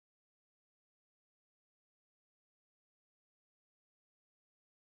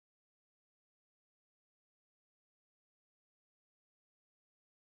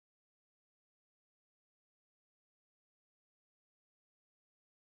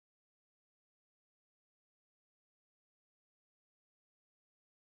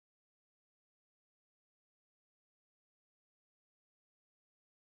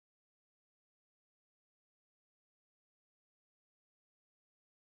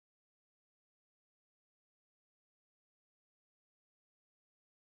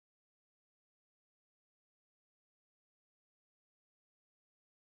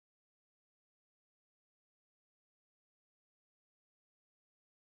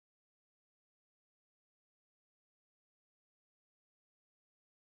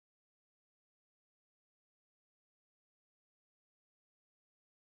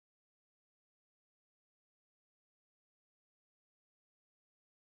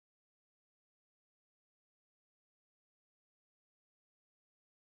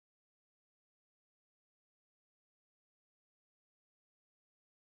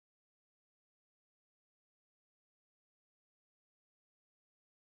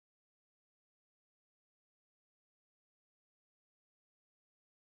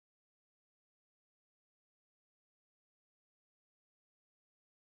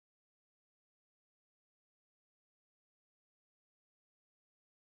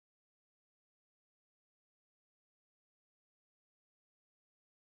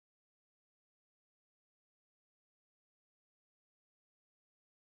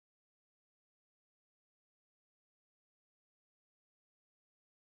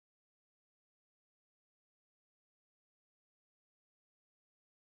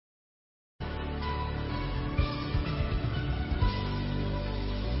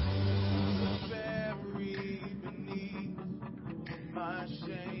my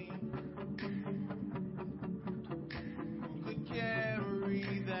shame. Who could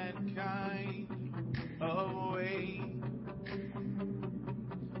carry that kind of weight?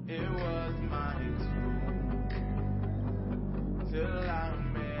 It was my tomb till I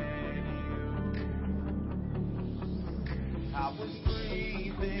met you. I was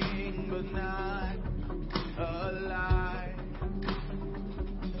breathing but not alive.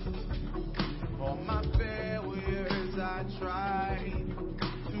 All my failures I tried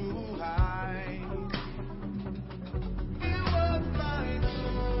to hide. It was my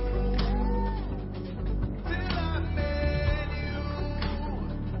tomb till I met you.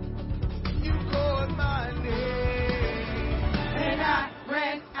 You called my name, and I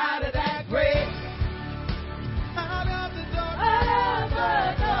ran out of that grave, out of the darkness,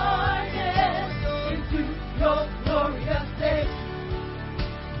 into your glorious day.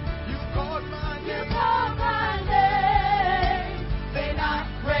 You called my name, and I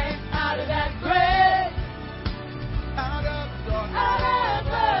ran out of that grave, out of the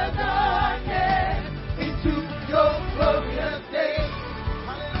darkness, into your glorious day.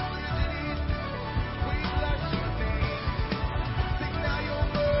 Hallelujah, Jesus. We bless your name. Sing now your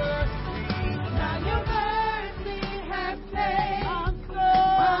mercy. Now your mercy has saved my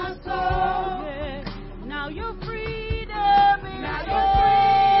soul. Now your freedom is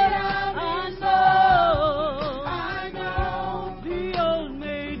I know the old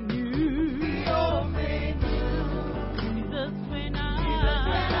made new. Jesus, when I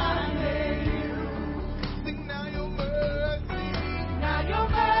met you. Sing now your mercy. Now your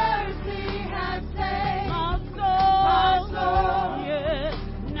mercy has saved my soul. Yeah.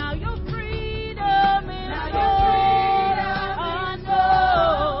 Now your freedom is I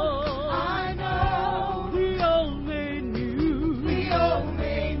know the old made new.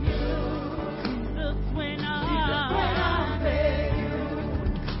 Jesus, when I met you.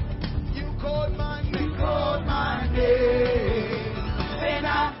 You called my name, and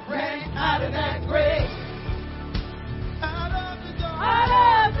I ran out of that grave, out of the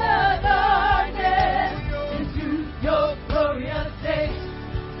darkness, into your glorious day.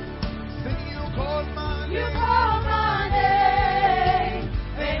 Sing, you called my name,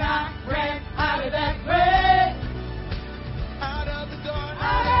 and I ran out of that grave, out of the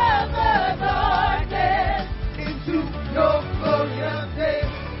darkness, into your glorious day.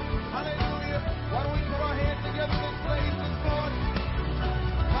 Hallelujah. Why don't we put our hands together in this place this morning?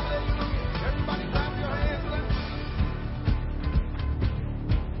 Hallelujah. Everybody clap your hands.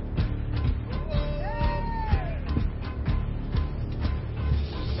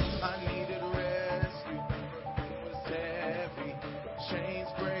 I needed rescue. It was heavy. Chains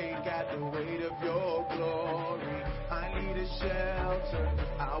break at the weight of your glory. I needed shelter.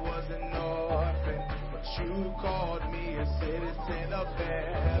 I was an orphan, but you called me a citizen of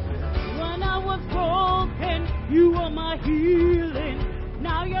heaven. When I was broken, you were my healing.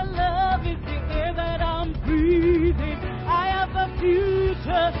 Now your love is the air that I'm breathing. I have a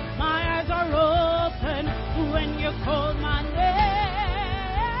future. My eyes are open when you called my name.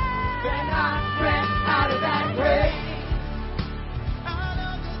 Then I ran out of that grave, out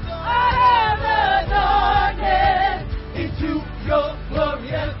of the darkness, into your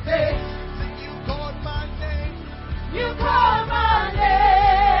glorious day. You called my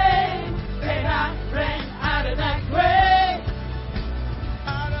name. Then I ran out of that grave,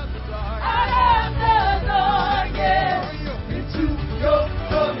 out of the darkness, into your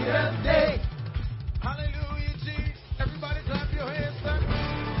glorious day. Hallelujah, Jesus. Everybody clap your hands, son.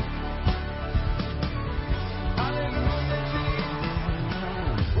 Hallelujah,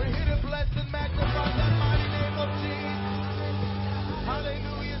 Jesus. We're here to bless and magnify that mighty name of Jesus.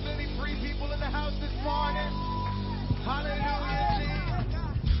 Hallelujah. Is there any free people in the house this morning? Hallelujah, Jesus.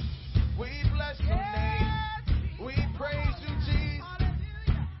 We bless your name. We praise you, Jesus.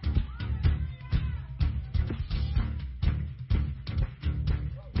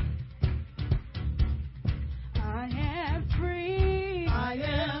 I am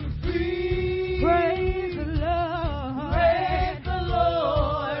free. Praise the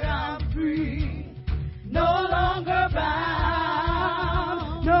Lord. I'm free. No longer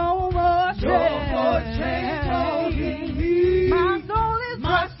bound. No more chains holding me. My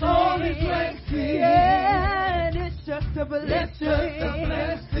soul is resting. Yeah, and it's just a blessing. Praise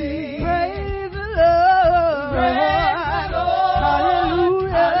the Lord.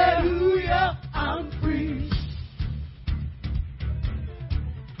 Hallelujah. I'm free.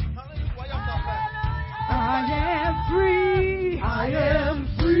 I am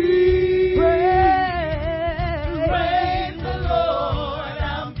free. Praise the Lord.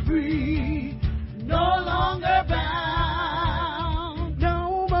 I'm free. No longer bound.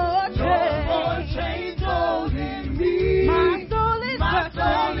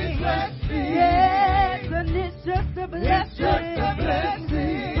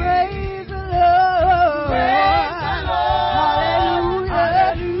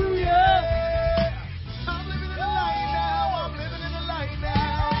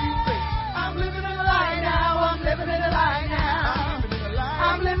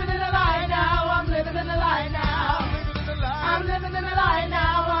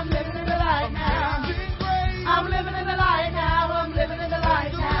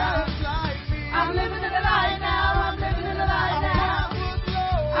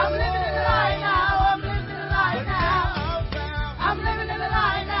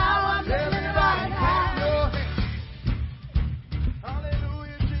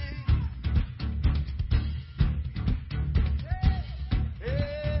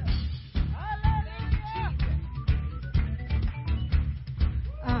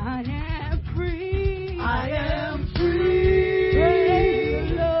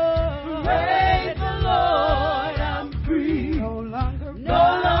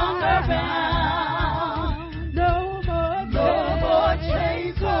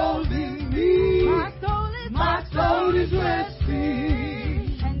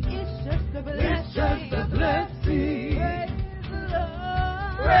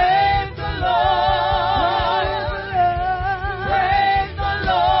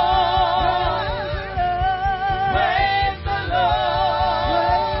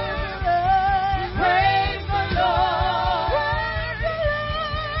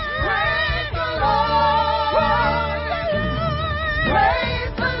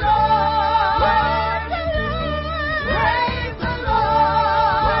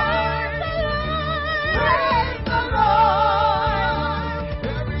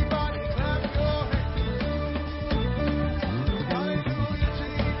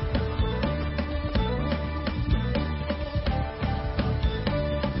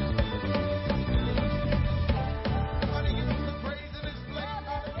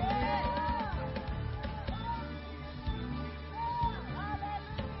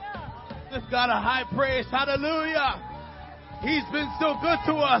 Give God a high praise. Hallelujah. He's been so good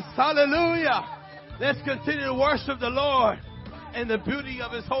to us. Hallelujah. Let's continue to worship the Lord in the beauty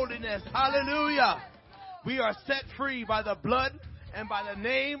of His holiness. Hallelujah. We are set free by the blood and by the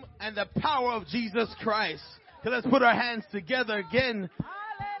name and the power of Jesus Christ. So let's put our hands together again,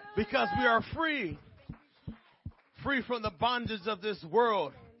 because we are free. Free from the bondage of this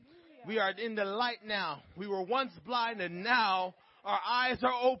world. We are in the light now. We were once blind, and now our eyes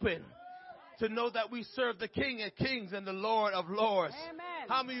are open to know that we serve the King of Kings and the Lord of Lords. Amen.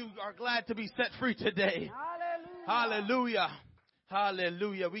 How many of you are glad to be set free today? Hallelujah. Hallelujah.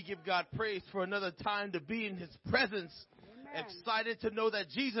 Hallelujah. We give God praise for another time to be in His presence. Amen. Excited to know that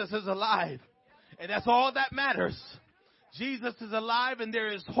Jesus is alive. And that's all that matters. Jesus is alive, and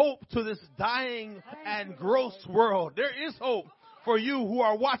there is hope to this dying and gross world. There is hope for you who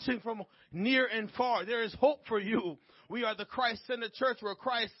are watching from near and far. There is hope for you. We are the Christ-centered church where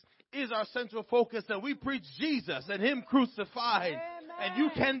Christ is our central focus, and we preach Jesus and Him crucified. Amen. And you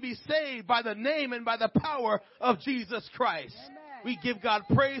can be saved by the name and by the power of Jesus Christ. Amen. We give God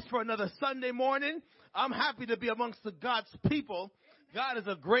praise for another Sunday morning. I'm happy to be amongst the God's people. God is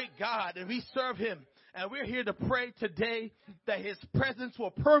a great God, and we serve Him. And we're here to pray today that His presence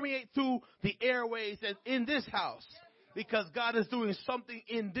will permeate through the airways and in this house, because God is doing something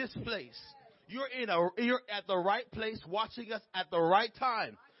in this place. You're at the right place, watching us at the right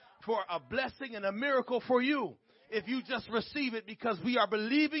time for a blessing and a miracle for you. If you just receive it, because we are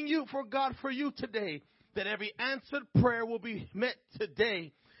believing you for God for you today, that every answered prayer will be met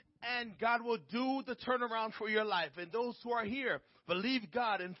today, and God will do the turnaround for your life. And those who are here, believe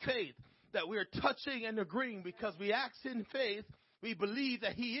God in faith that we are touching and agreeing, because we ask in faith. We believe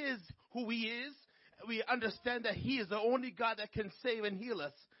that He is who He is. We understand that He is the only God that can save and heal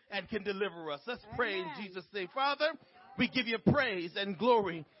us and can deliver us. Let's pray in Jesus' name. Father, we give you praise and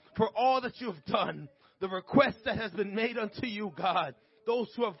glory for all that you have done. The request that has been made unto you, God. Those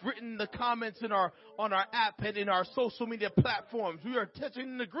who have written the comments on our app and in our social media platforms. We are touching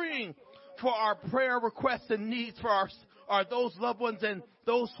and agreeing for our prayer requests and needs for our those loved ones and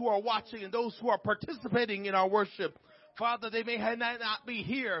those who are watching and those who are participating in our worship. Father, they may not be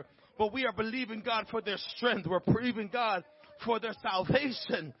here, but we are believing God for their strength. We're believing God for their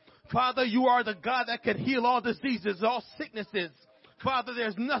salvation. Father, you are the God that can heal all diseases, all sicknesses. Father,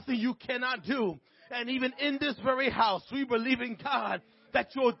 there's nothing you cannot do. And even in this very house, we believe in God that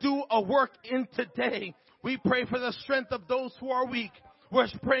you'll do a work in today. We pray for the strength of those who are weak. We're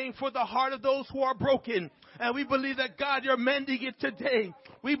praying for the heart of those who are broken. And we believe that, God, you're mending it today.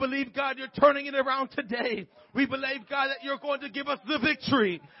 We believe, God, you're turning it around today. We believe, God, that you're going to give us the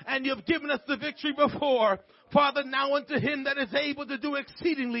victory. And you've given us the victory before. Father, now unto Him that is able to do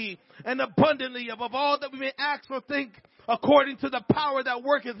exceedingly and abundantly above all that we may ask or think, according to the power that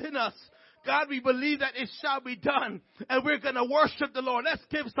worketh in us. God, we believe that it shall be done. And we're going to worship the Lord. Let's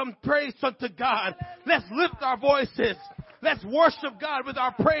give some praise unto God. Let's lift our voices. Let's worship God with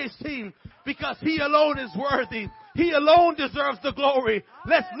our praise team, because He alone is worthy. He alone deserves the glory.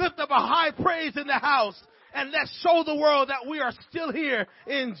 Let's lift up a high praise in the house, and let's show the world that we are still here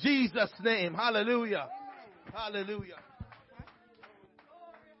in Jesus' name. Hallelujah. Hallelujah.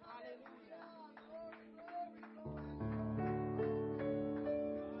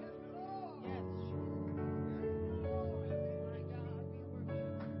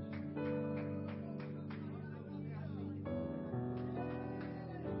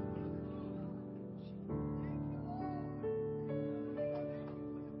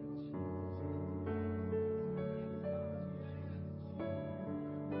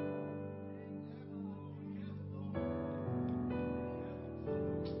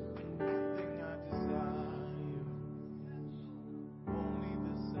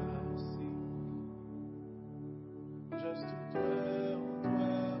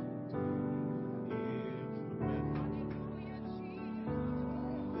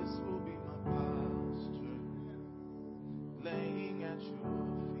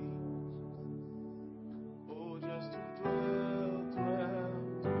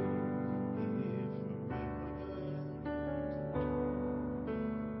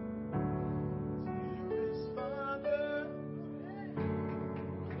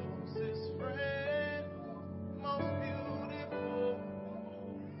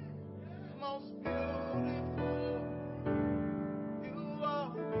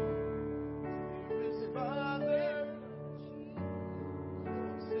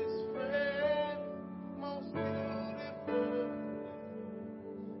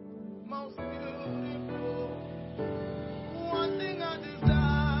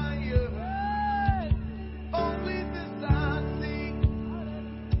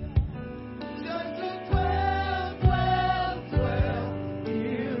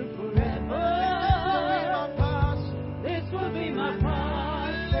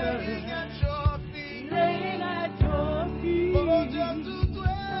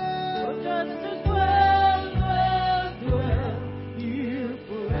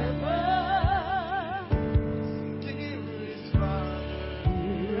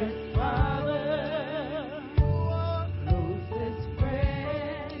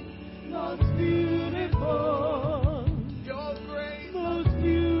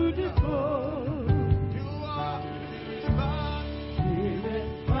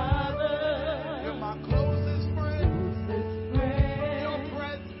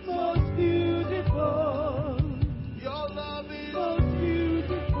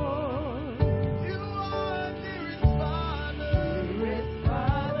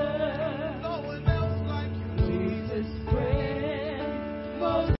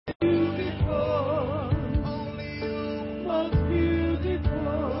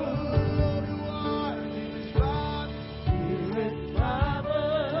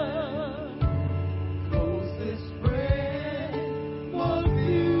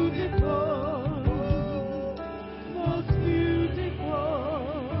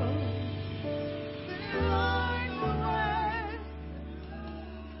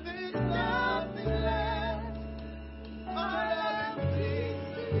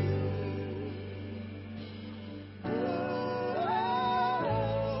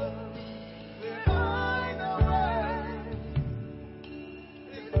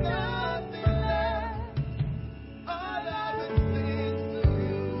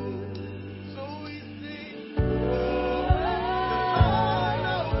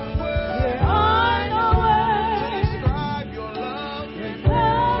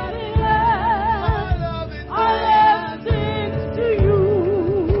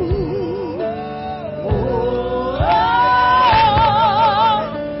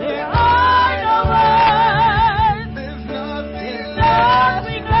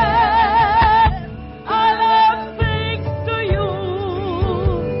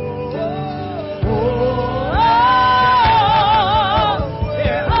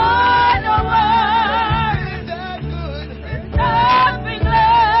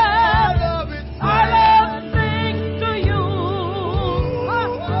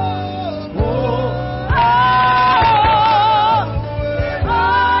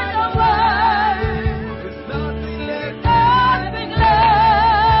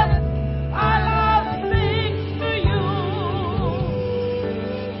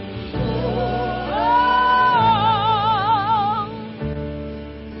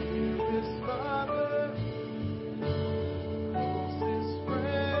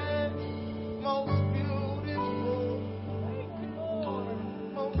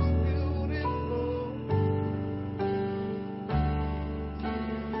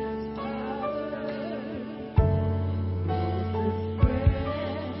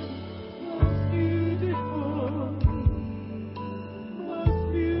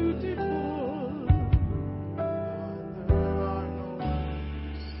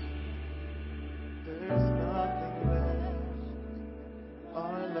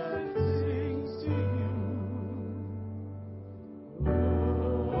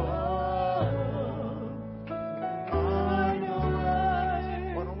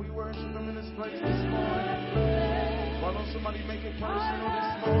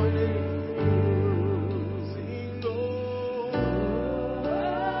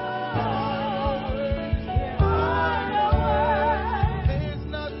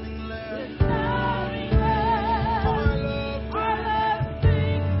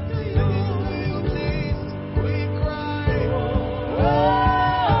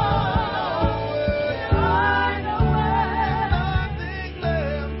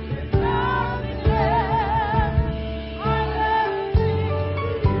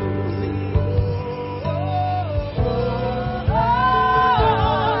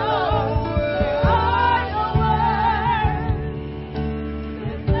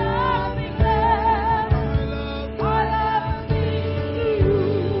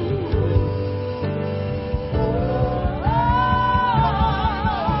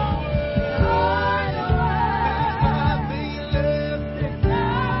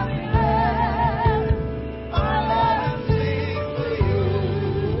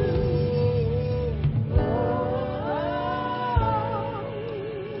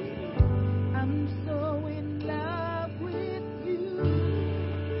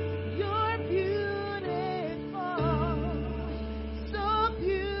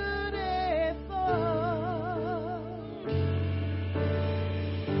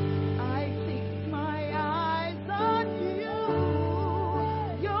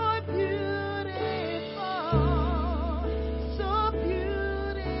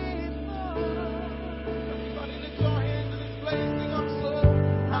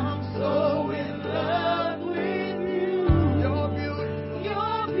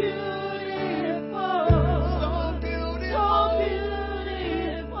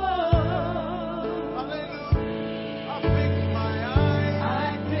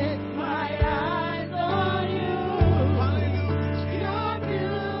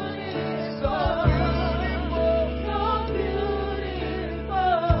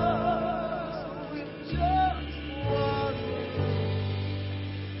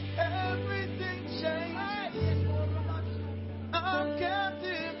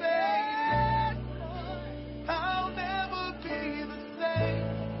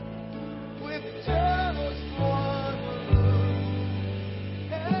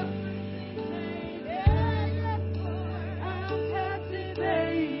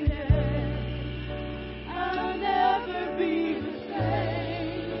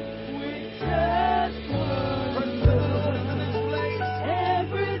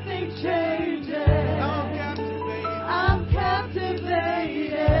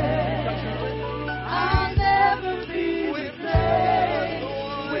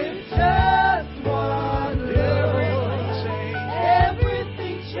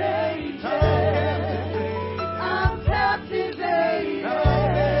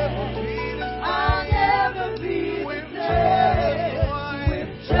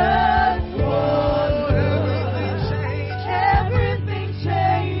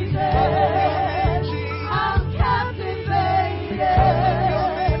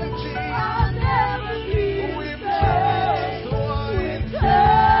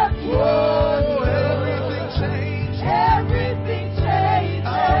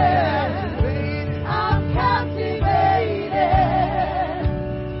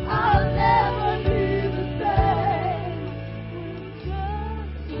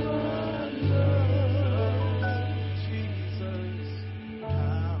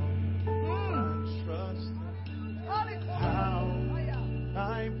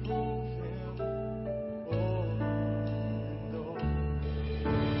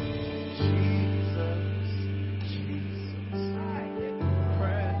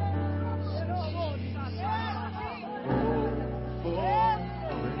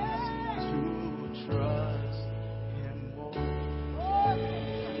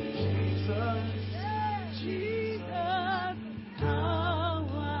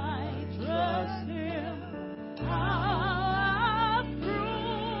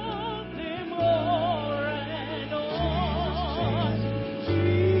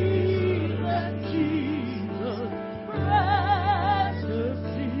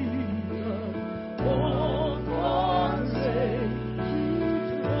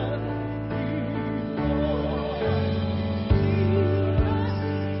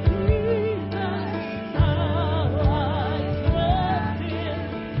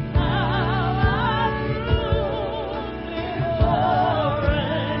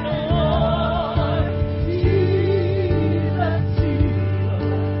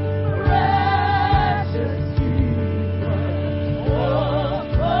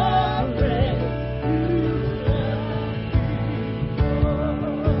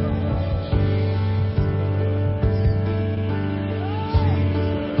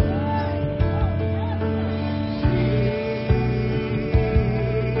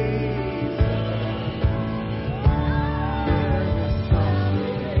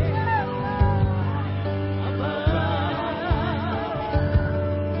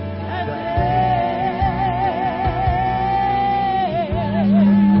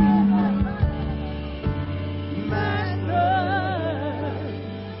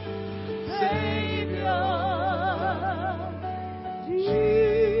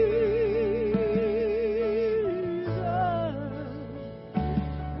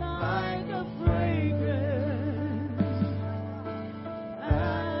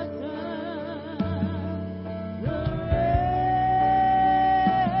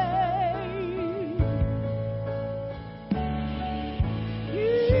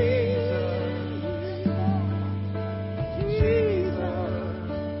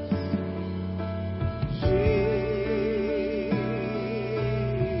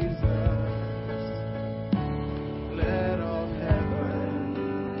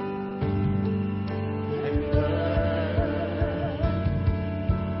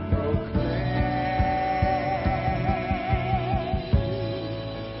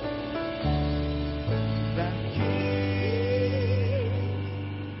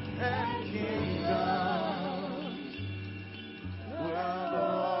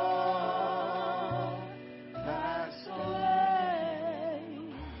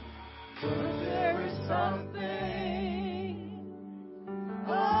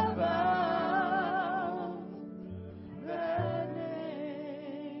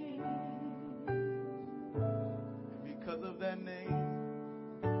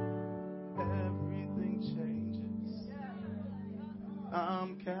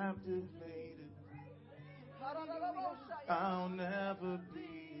 captivated. I'll never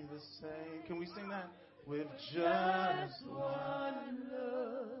be the same. Can we sing that? With just one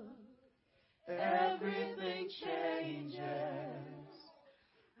look, everything changes.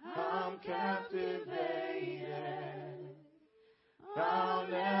 I'm captivated. I'll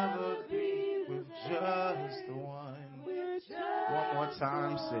never be with just one. One more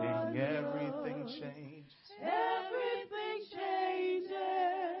time, sing. Everything changes. Everything changes.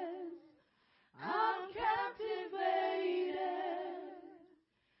 I'm captivated.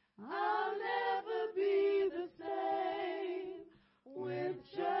 I'll never be the same with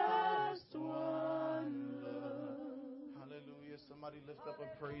just one look. Hallelujah. Somebody lift up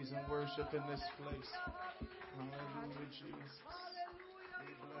a praise and worship in this place. Hallelujah, Jesus.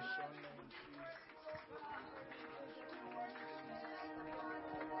 We bless your name, Jesus.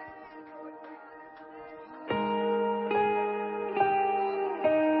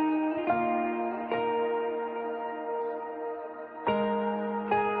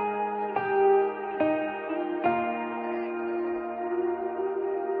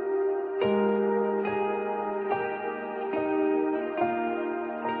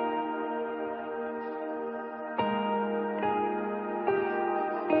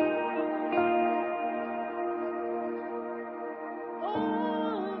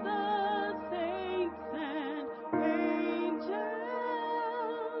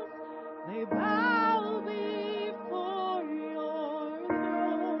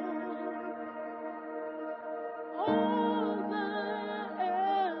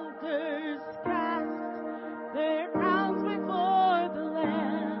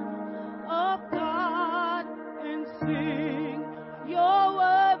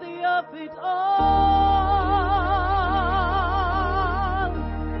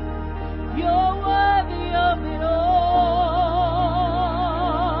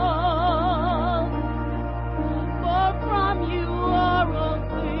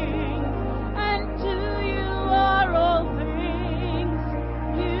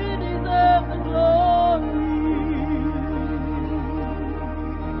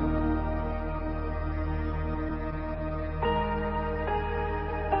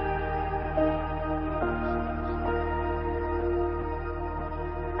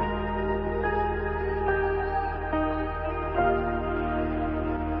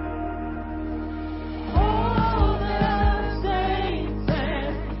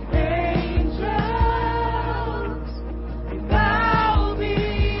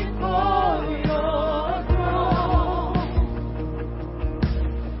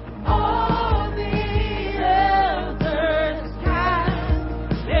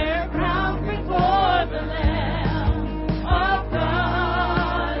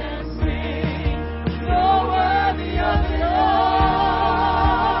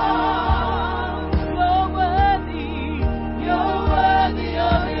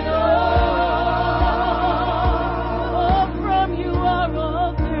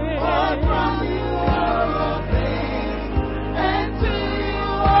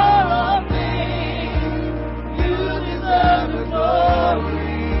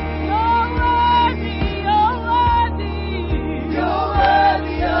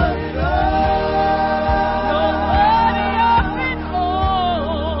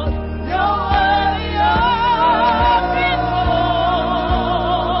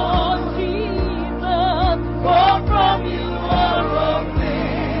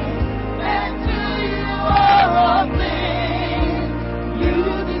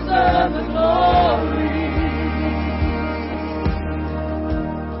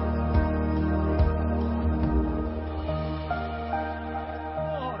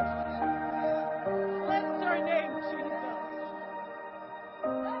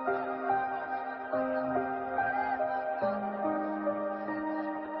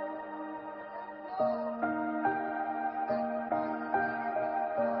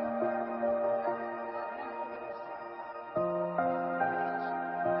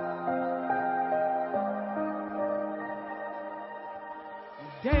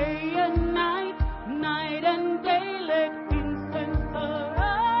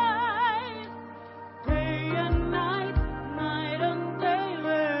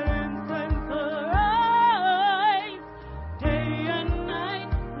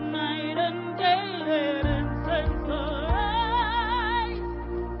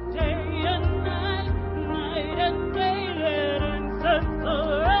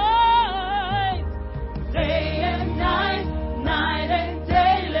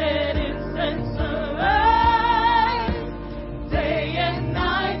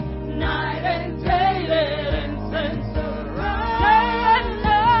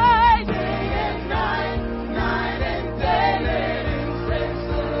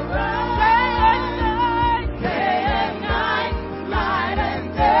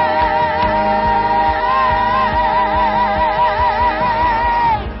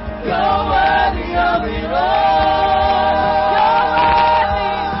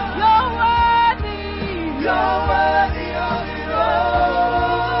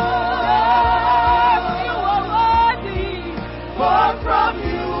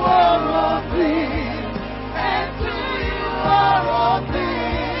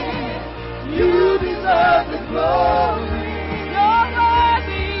 glory. You're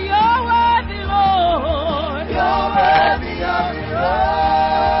worthy, Lord. You're worthy of it all.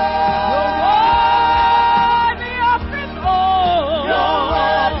 You're worthy of it all. You're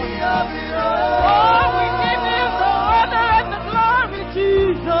worthy of it all. Oh, we give you the honor and the glory,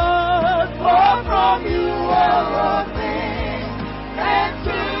 Jesus. For from you are all things, and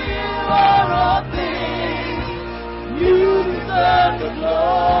to you are all things. You deserve the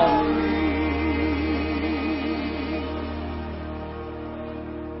glory.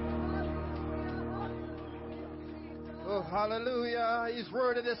 Oh, hallelujah. He's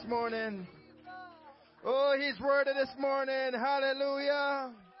worthy this morning. Oh, he's worthy this morning.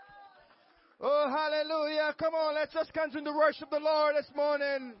 Hallelujah. Oh, hallelujah. Come on, let's just continue to worship the Lord this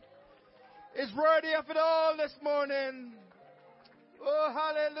morning. He's worthy of it all this morning. Oh,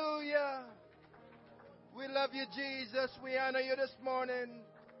 hallelujah. We love you, Jesus. We honor you this morning.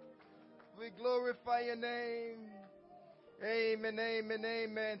 We glorify your name. Amen, amen,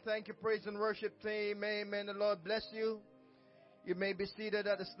 amen. Thank you, praise and worship team. Amen. The Lord bless you. You may be seated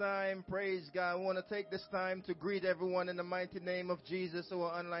at this time. Praise God. I want to take this time to greet everyone in the mighty name of Jesus,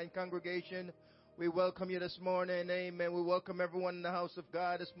 our online congregation. We welcome you this morning. Amen. We welcome everyone in the house of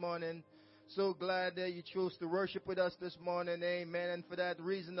God this morning. So glad that you chose to worship with us this morning. Amen. And for that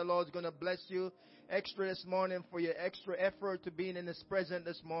reason, the Lord's going to bless you extra this morning for your extra effort to being in His presence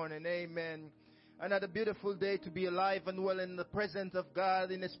this morning. Amen. Another beautiful day to be alive and well in the presence of God.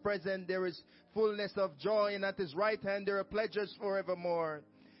 In His presence there is fullness of joy, and at His right hand there are pleasures forevermore.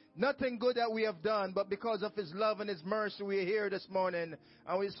 Nothing good that we have done, but because of His love and His mercy we are here this morning.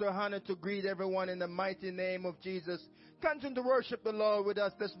 And we're so honored to greet everyone in the mighty name of Jesus. Continue to worship the Lord with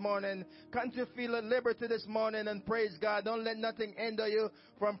us this morning. Continue to feel at liberty this morning and praise God. Don't let nothing hinder you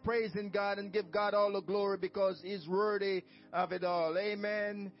from praising God, and give God all the glory because He's worthy of it all.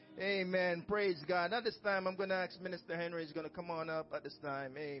 Amen. Amen. Praise God. At this time, I'm going to ask Minister Henry. He's going to come on up at this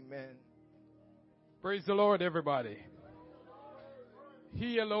time. Amen. Praise the Lord, everybody.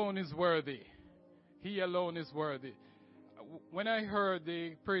 He alone is worthy. He alone is worthy. When I heard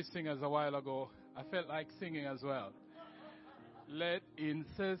the praise singers a while ago, I felt like singing as well. Let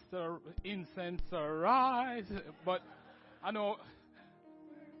incense arise. But I know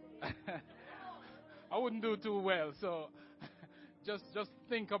I wouldn't do too well, so just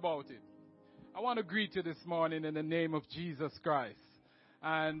think about it. I want to greet you this morning in the name of Jesus Christ.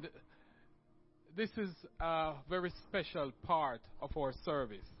 And this is a very special part of our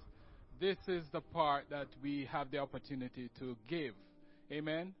service. This is the part that we have the opportunity to give.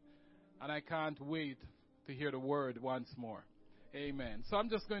 Amen? And I can't wait to hear the word once more. Amen. So I'm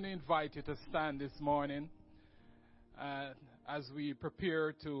just going to invite you to stand this morning as we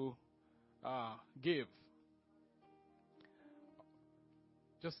prepare to give.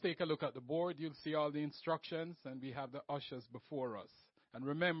 Just take a look at the board. You'll see all the instructions, and we have the ushers before us. And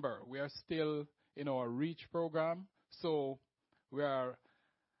remember, we are still in our REACH program, so we are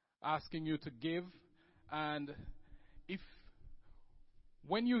asking you to give. And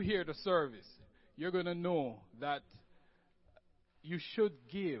when you hear the service, you're going to know that you should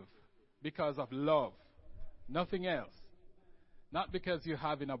give because of love, nothing else. Not because you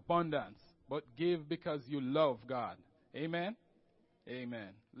have in abundance, but give because you love God. Amen? Amen.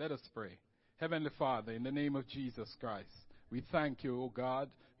 Let us pray. Heavenly Father, in the name of Jesus Christ, we thank you, O God,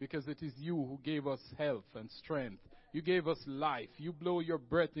 because it is you who gave us health and strength. You gave us life. You blow your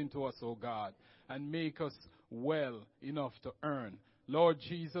breath into us, O God, and make us well enough to earn. Lord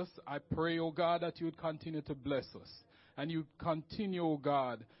Jesus, I pray, O God, that you would continue to bless us. And you continue, O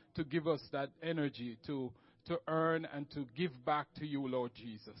God, to give us that energy to earn and to give back to you, Lord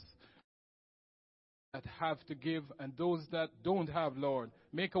Jesus. That have to give, and those that don't have, Lord,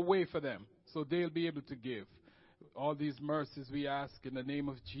 make a way for them so they'll be able to give. All these mercies we ask in the name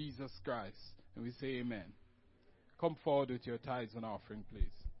of Jesus Christ. And we say amen. Come forward with your tithes and offering, please.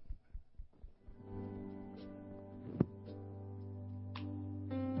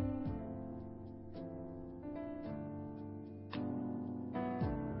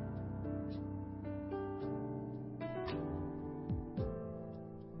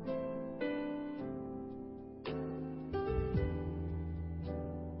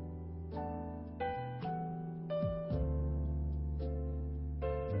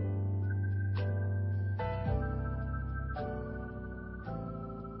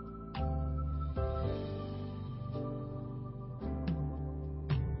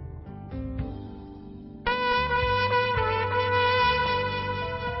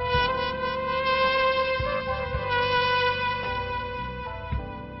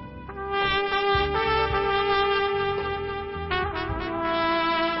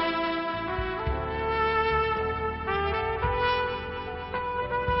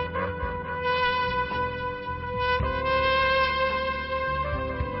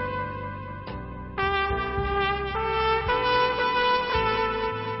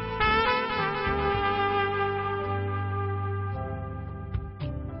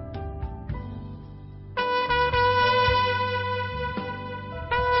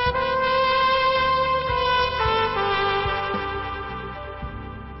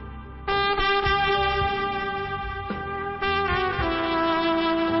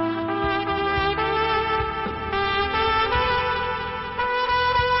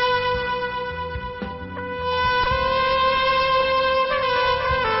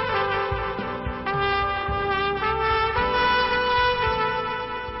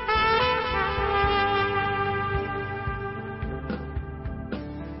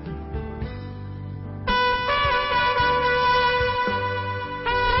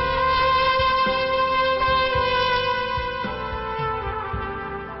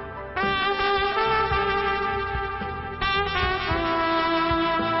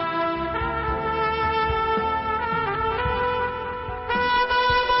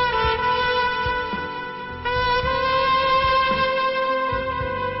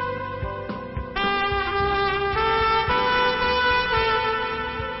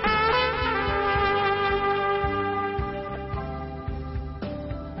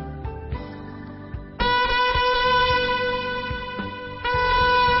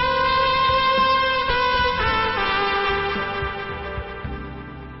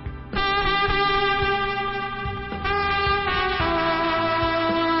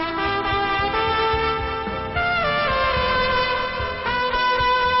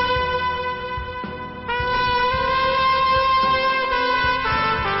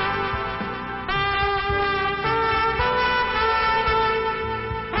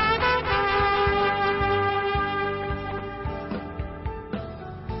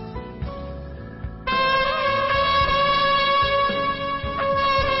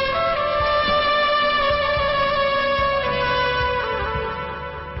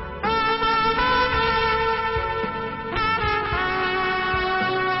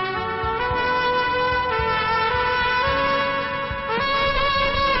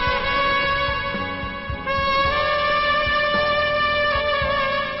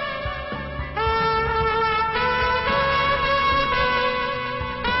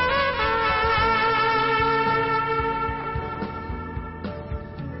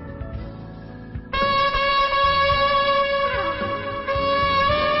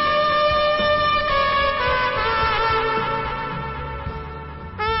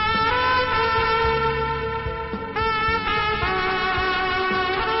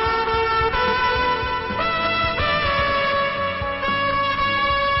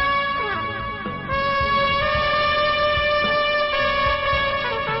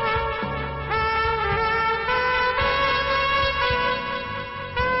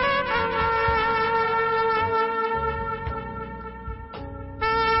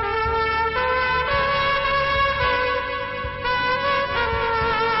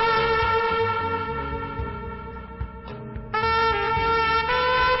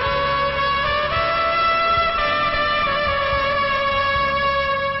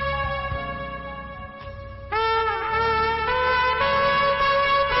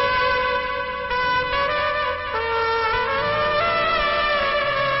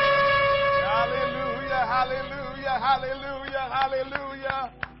 hallelujah,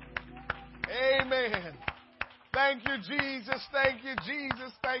 hallelujah. Amen. Thank you, Jesus. Thank you,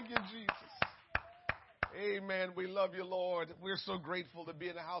 Jesus. Thank you, Jesus. Amen. We love you, Lord. We're so grateful to be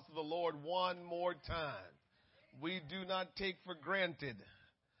in the house of the Lord one more time. We do not take for granted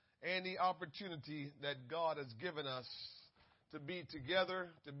any opportunity that God has given us to be together,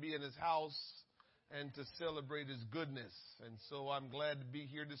 to be in his house, and to celebrate his goodness. And so I'm glad to be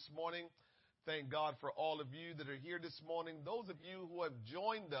here this morning. Thank God for all of you that are here this morning. Those of you who have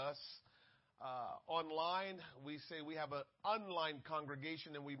joined us online, we say we have an online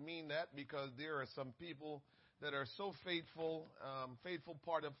congregation, and we mean that because there are some people that are so faithful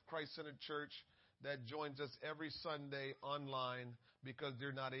part of Christ Centered Church that joins us every Sunday online because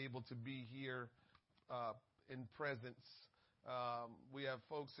they're not able to be here in presence. We have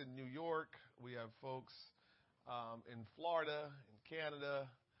folks in New York, we have folks in Florida, in Canada,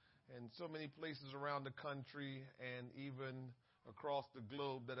 and so many places around the country and even across the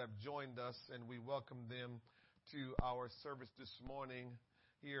globe that have joined us, and we welcome them to our service this morning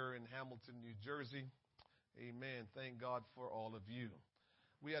here in Hamilton, New Jersey. Amen. Thank God for all of you.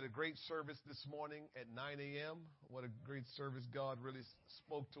 We had a great service this morning at 9 a.m. What a great service. God really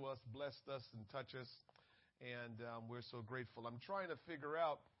spoke to us, blessed us, and touched us, and we're so grateful. I'm trying to figure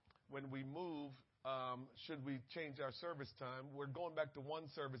out when we move, should we change our service time? We're going back to one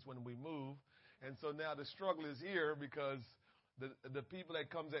service when we move, and so now the struggle is here because the people that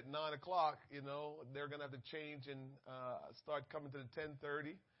comes at 9 o'clock, you know, they're going to have to change and start coming to the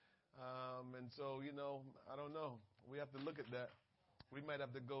 10:30. And so, you know, I don't know. We have to look at that. We might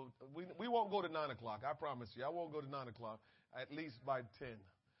have to go. We won't go to 9 o'clock. I promise you. I won't go to 9 o'clock, at least by 10.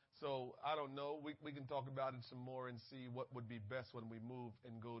 So I don't know. We can talk about it some more and see what would be best when we move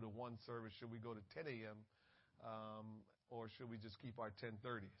and go to one service. Should we go to 10 a.m. Or should we just keep our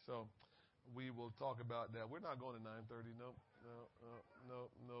 10:30? So we will talk about that. We're not going to 9:30. Nope. No.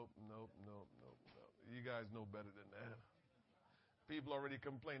 You guys know better than that. People already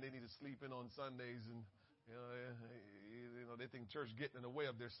complain they need to sleep in on Sundays, and you know they think church getting in the way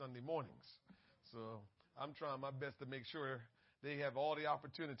of their Sunday mornings. So I'm trying my best to make sure they have all the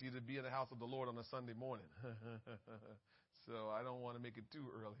opportunity to be in the house of the Lord on a Sunday morning. So I don't want to make it too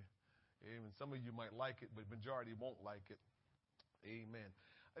early. Amen. Some of you might like it, but majority won't like it. Amen.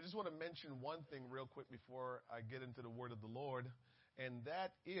 I just want to mention one thing real quick before I get into the word of the Lord, and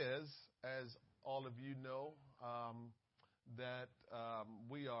that is, as all of you know, that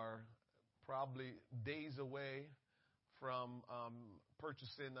we are probably days away from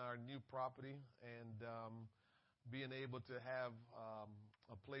purchasing our new property and being able to have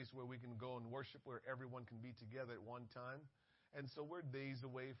a place where we can go and worship, where everyone can be together at one time. And so we're days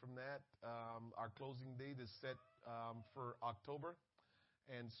away from that. Our closing date is set for October.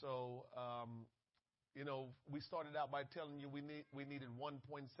 And so, you know, we started out by telling you we needed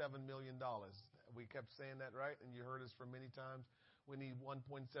 $1.7 million. We kept saying that, right? And you heard us for many times. We need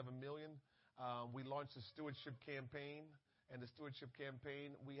 $1.7 million. We launched a stewardship campaign. And the stewardship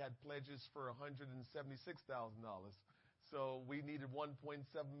campaign, we had pledges for $176,000. So we needed $1.7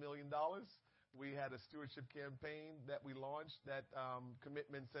 million. We had a stewardship campaign that we launched. That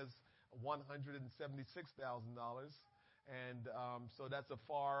commitment says $176,000. And so that's a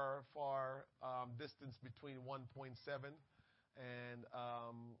far distance between 1.7 and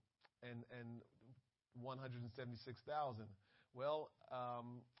 176,000. Well,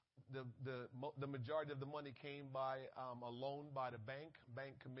 the majority of the money came by a loan by the bank.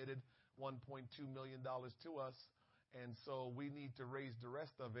 Bank committed $1.2 million to us, and so we need to raise the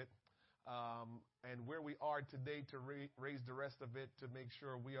rest of it. And where we are today to raise the rest of it to make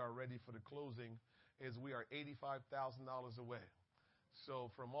sure we are ready for the closing is we are $85,000 away.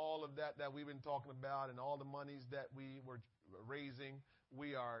 So from all of that we've been talking about and all the monies that we were raising,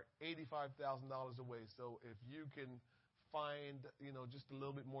 we are $85,000 away. So if you can find, you know, just a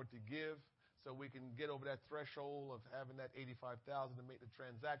little bit more to give so we can get over that threshold of having that $85,000 to make the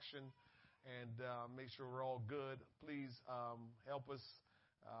transaction and make sure we're all good, please help us.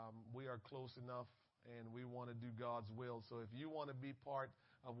 We are close enough and we want to do God's will. So if you want to be part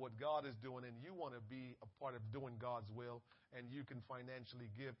of what God is doing and you want to be a part of doing God's will and you can financially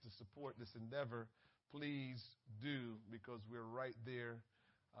give to support this endeavor, please do, because we're right there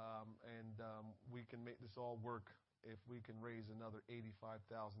and we can make this all work if we can raise another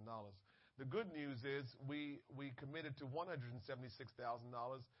 $85,000. The good news is we committed to $176,000,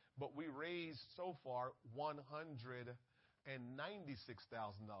 but we raised so far $196,000.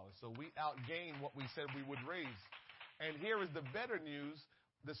 So we outgained what we said we would raise. And here is the better news.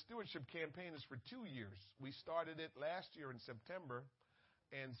 The stewardship campaign is for 2 years. We started it last year in September,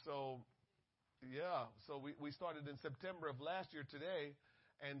 and so Yeah, so we started in September of last year today,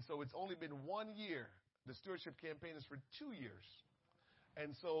 and so it's only been 1 year. The stewardship campaign is for 2 years.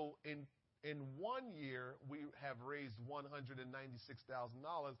 And so in 1 year, we have raised $196,000,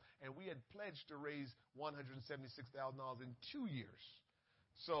 and we had pledged to raise $176,000 in 2 years.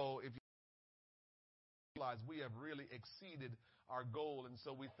 So if you realize, we have really exceeded our goal, and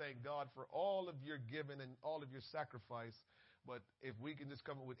so we thank God for all of your giving and all of your sacrifice. But if we can just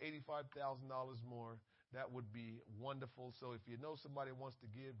come up with $85,000 more, that would be wonderful. So if you know somebody wants to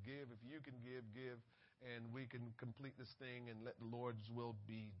give, give. If you can give, give. And we can complete this thing and let the Lord's will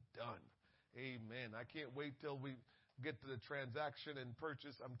be done. Amen. I can't wait till we get to the transaction and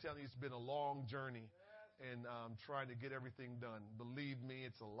purchase. I'm telling you, it's been a long journey and trying to get everything done. Believe me,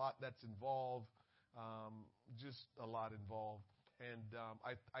 it's a lot that's involved, just a lot involved. And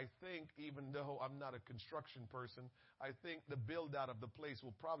I think, even though I'm not a construction person, I think the build out of the place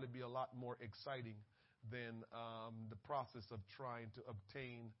will probably be a lot more exciting than the process of trying to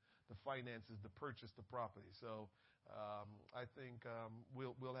obtain the finances to purchase the property. So I think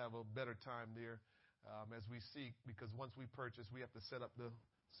we'll have a better time there as we seek, because once we purchase, we have to set up the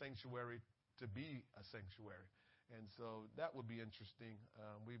sanctuary to be a sanctuary. And so that would be interesting.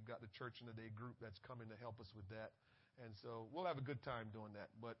 We've got the Church in the Day group that's coming to help us with that. And so we'll have a good time doing that.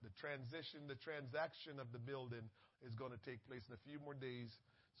 But the transaction of the building is going to take place in a few more days.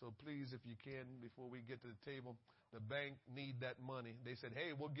 So please, if you can, before we get to the table, the bank need that money. They said,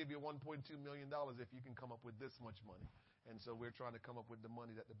 hey, we'll give you $1.2 million if you can come up with this much money. And so we're trying to come up with the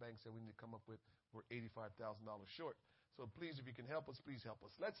money that the bank said we need to come up with. We're $85,000 short. So please, if you can help us, please help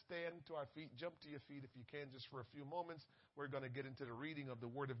us. Let's stand to our feet. Jump to your feet if you can, just for a few moments. We're going to get into the reading of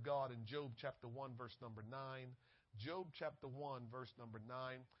the Word of God in Job chapter 1, verse number 9. Job chapter 1, verse number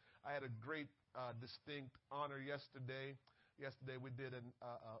 9. I had a great distinct honor yesterday. Yesterday we did a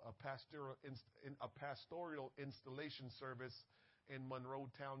pastoral installation service in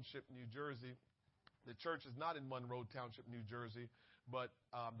Monroe Township, New Jersey. The church is not in Monroe Township, New Jersey, but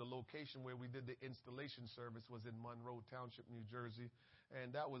the location where we did the installation service was in Monroe Township, New Jersey,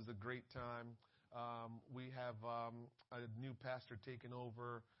 and that was a great time. We have a new pastor taking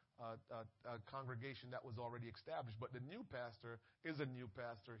over a congregation that was already established, but the new pastor is a new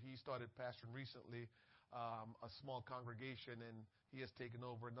pastor. He started pastoring recently a small congregation, and he has taken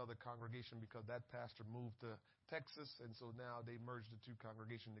over another congregation because that pastor moved to Texas, and so now they merged the two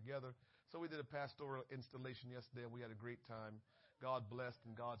congregations together. So we did a pastoral installation yesterday, and we had a great time. God blessed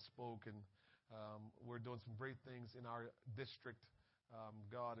and God spoke, and we're doing some great things in our district.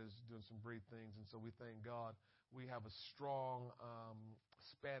 God is doing some great things, and so we thank God. We have a strong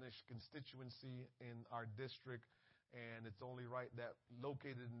Spanish constituency in our district, and it's only right that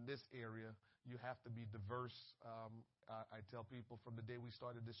located in this area, you have to be diverse. I tell people from the day we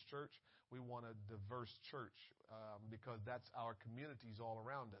started this church, we want a diverse church because that's our communities all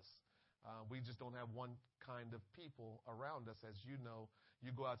around us. We just don't have one kind of people around us. As you know,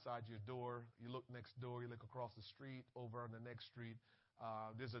 you go outside your door, you look next door, you look across the street, over on the next street.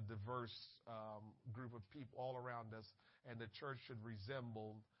 There's a diverse group of people all around us, and the church should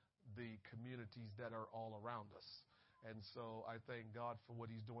resemble the communities that are all around us. And so I thank God for what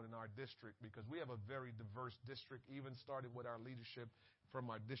he's doing in our district, because we have a very diverse district, even starting with our leadership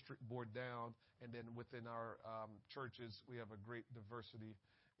from our district board down. And then within our churches, we have a great diversity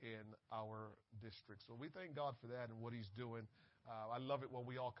in our district. So we thank God for that and what he's doing. I love it when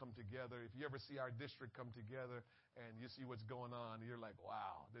we all come together. If you ever see our district come together and you see what's going on, you're like,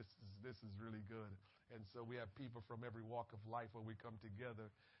 wow, this is really good. And so we have people from every walk of life when we come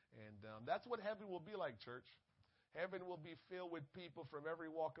together. And that's what heaven will be like, church. Heaven will be filled with people from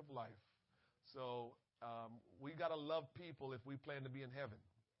every walk of life. So we got to love people if we plan to be in heaven.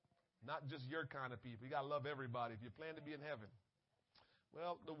 Not just your kind of people. You got to love everybody if you plan to be in heaven.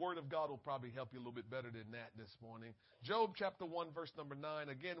 Well, the Word of God will probably help you a little bit better than that this morning. Job chapter 1, verse number 9.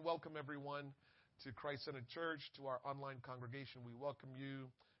 Again, welcome everyone to Christ Centered Church, to our online congregation. We welcome you,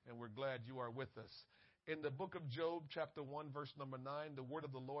 and we're glad you are with us. In the book of Job, chapter 1, verse number 9, the word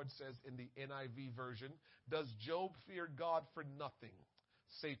of the Lord says in the NIV version, "Does Job fear God for nothing?"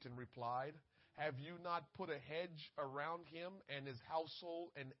 Satan replied, "Have you not put a hedge around him and his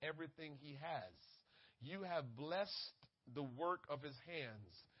household and everything he has? You have blessed the work of his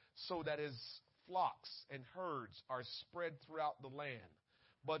hands, so that his flocks and herds are spread throughout the land.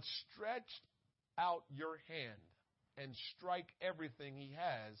 But stretch out your hand and strike everything he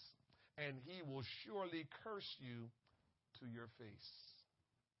has, and he will surely curse you to your face."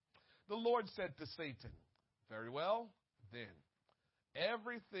 The Lord said to Satan, "Very well, then.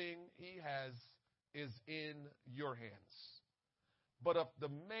 Everything he has is in your hands. But if the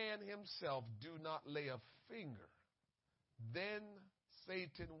man himself do not lay a finger, then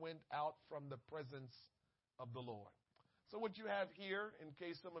Satan went out from the presence of the Lord. So what you have here, in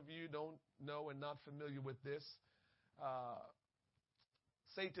case some of you don't know and not familiar with this,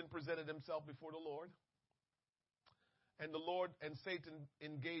 Satan presented himself before the Lord. And the Lord and Satan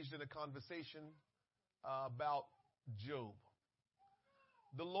engaged in a conversation about Job.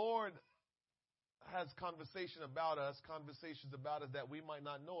 The Lord has conversations about us that we might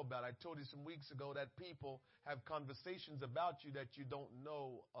not know about. I told you some weeks ago that people have conversations about you that you don't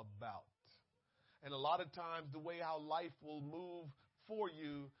know about. And a lot of times the way how life will move for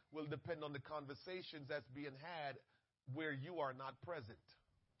you will depend on the conversations that's being had where you are not present.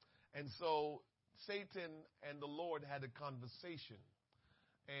 And so Satan and the Lord had a conversation.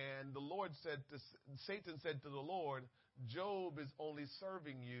 And Satan said to the Lord, Job is only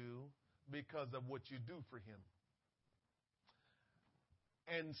serving you because of what you do for him.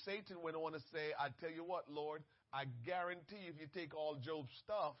 And Satan went on to say, I tell you what, Lord, I guarantee if you take all Job's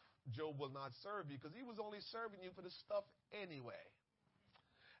stuff, Job will not serve you because he was only serving you for the stuff anyway.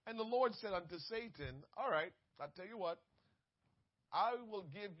 And the Lord said unto Satan, all right, I'll tell you what, I will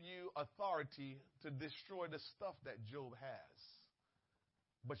give you authority to destroy the stuff that Job has,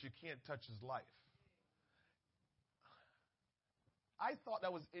 but you can't touch his life. I thought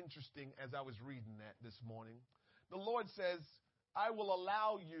that was interesting as I was reading that this morning. The Lord says, I will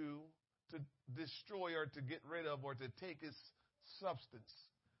allow you to destroy or to get rid of or to take his substance,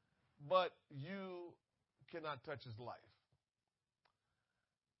 but you cannot touch his life.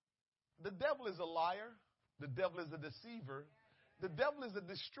 The devil is a liar. The devil is a deceiver. The devil is a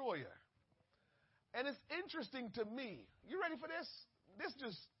destroyer. And it's interesting to me. You ready for this? This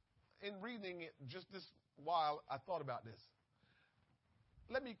just, in reading it just this while, I thought about this.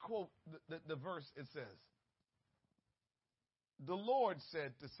 Let me quote the verse. It says, the Lord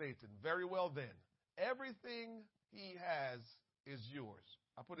said to Satan, very well then, everything he has is yours.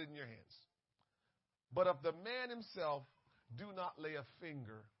 I put it in your hands. But if the man himself do not lay a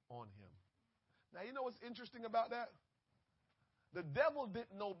finger on him. Now, you know what's interesting about that? The devil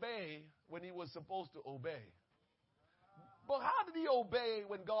didn't obey when he was supposed to obey. But how did he obey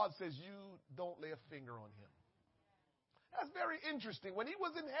when God says you don't lay a finger on him? That's very interesting. When he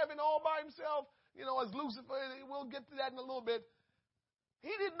was in heaven all by himself, you know, as Lucifer, we'll get to that in a little bit,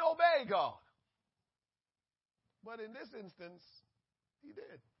 he didn't obey God. But in this instance, he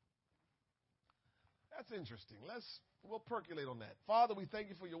did. That's interesting. We'll percolate on that. Father, we thank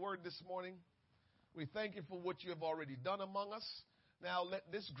you for your word this morning. We thank you for what you have already done among us. Now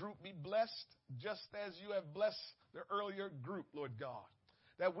let this group be blessed just as you have blessed the earlier group, Lord God.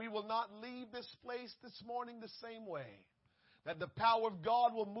 That we will not leave this place this morning the same way. That the power of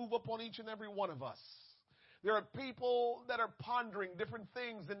God will move upon each and every one of us. There are people that are pondering different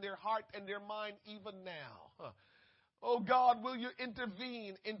things in their heart and their mind even now. Oh God, will you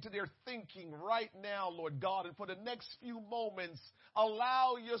intervene into their thinking right now, Lord God, and for the next few moments,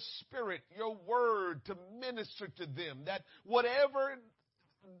 allow your spirit, your word to minister to them, that whatever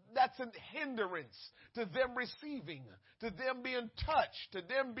that's a hindrance to them receiving, to them being touched, to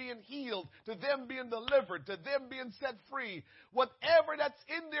them being healed, to them being delivered, to them being set free. Whatever that's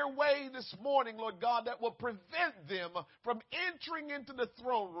in their way this morning, Lord God, that will prevent them from entering into the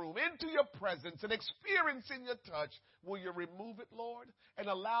throne room, into your presence and experiencing your touch, will you remove it, Lord, and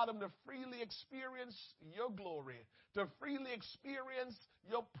allow them to freely experience your glory, to freely experience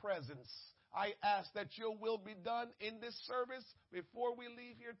your presence. I ask that your will be done in this service before we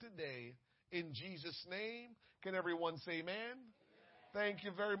leave here today. In Jesus' name, can everyone say amen? Thank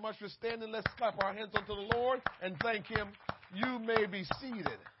you very much for standing. Let's clap our hands unto the Lord and thank him. You may be seated.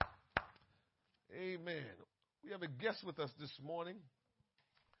 Amen. We have a guest with us this morning.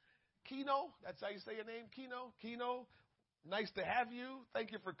 Keno, that's how you say your name, Keno. Keno, nice to have you.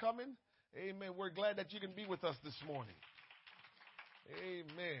 Thank you for coming. Amen. We're glad that you can be with us this morning.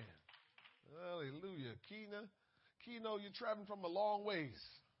 Amen. Hallelujah. Keno, you're traveling from a long ways.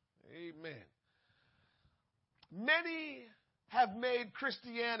 Amen. Many have made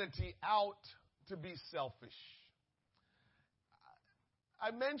Christianity out to be selfish.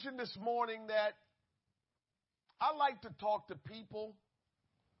 I mentioned this morning that I like to talk to people.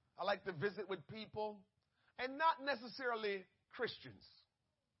 I like to visit with people, and not necessarily Christians.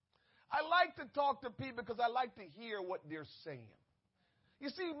 I like to talk to people because I like to hear what they're saying. You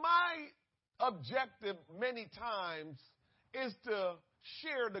see, my objective many times is to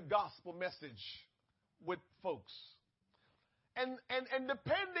share the gospel message with folks. And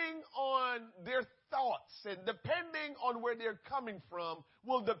depending on their thoughts and depending on where they're coming from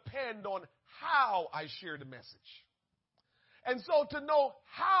will depend on how I share the message. And so to know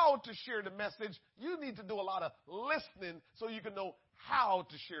how to share the message, you need to do a lot of listening so you can know how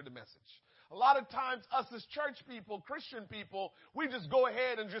to share the message. A lot of times, us as church people, Christian people, we just go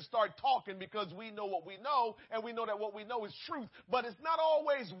ahead and just start talking because we know what we know, and we know that what we know is truth. But it's not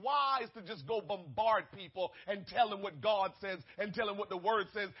always wise to just go bombard people and tell them what God says and tell them what the Word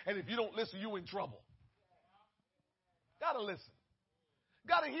says, and if you don't listen, you're in trouble. Gotta listen.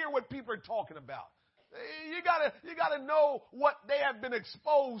 Gotta hear what people are talking about. You gotta know what they have been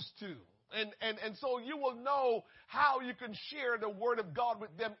exposed to. And so you will know how you can share the Word of God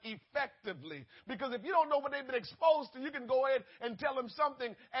with them effectively. Because if you don't know what they've been exposed to, you can go ahead and tell them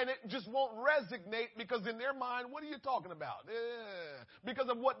something and it just won't resonate because in their mind, what are you talking about? Because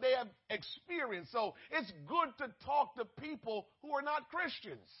of what they have experienced. So it's good to talk to people who are not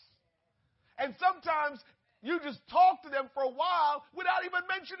Christians. And sometimes you just talk to them for a while without even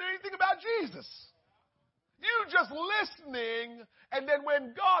mentioning anything about Jesus. You just listening, and then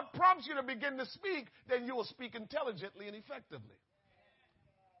when God prompts you to begin to speak, then you will speak intelligently and effectively.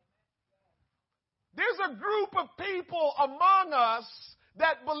 There's a group of people among us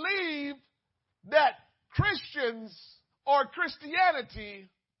that believe that Christians or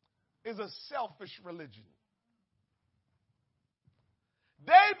Christianity is a selfish religion.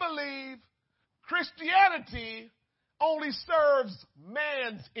 They believe Christianity only serves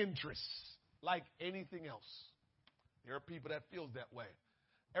man's interests. Like anything else. There are people that feels that way.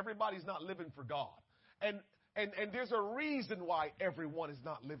 Everybody's not living for God. And there's a reason why everyone is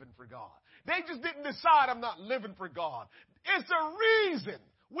not living for God. They just didn't decide I'm not living for God. It's a reason.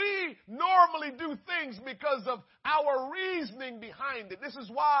 We normally do things because of our reasoning behind it. This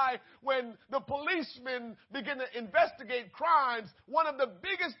is why when the policemen begin to investigate crimes, one of the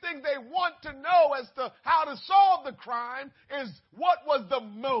biggest things they want to know as to how to solve the crime is what was the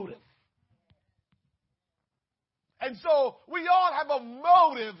motive. And so we all have a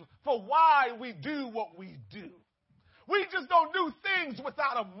motive for why we do what we do. We just don't do things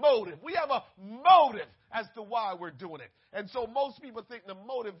without a motive. We have a motive as to why we're doing it. And so most people think the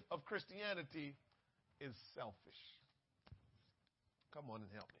motive of Christianity is selfish. Come on and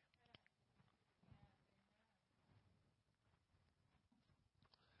help me.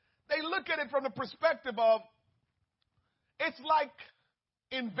 They look at it from the perspective of it's like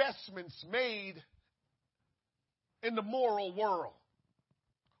investments made in the moral world,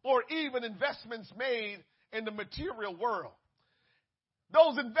 or even investments made in the material world.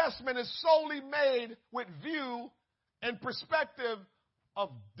 Those investments is solely made with view and perspective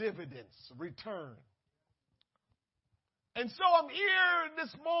of dividends, return. And so I'm here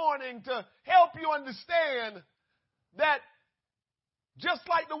this morning to help you understand that just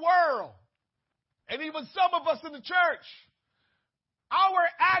like the world, and even some of us in the church, our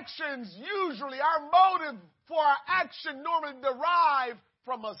actions usually, our motive for our action normally derive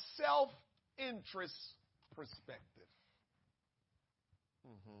from a self-interest perspective.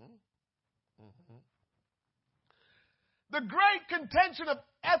 The great contention of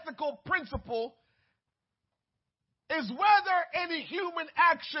ethical principle is whether any human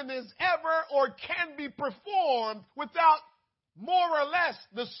action is ever or can be performed without more or less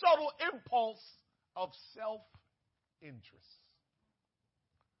the subtle impulse of self-interest.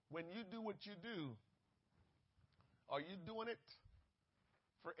 When you do what you do, are you doing it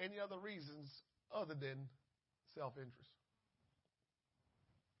for any other reasons other than self-interest?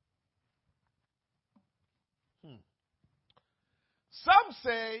 Some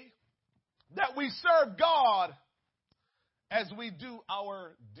say that we serve God as we do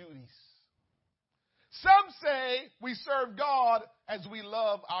our duties. Some say we serve God as we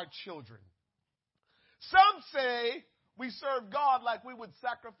love our children. Some say we serve God like we would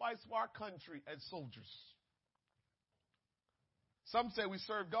sacrifice for our country as soldiers. Some say we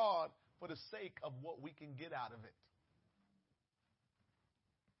serve God for the sake of what we can get out of it.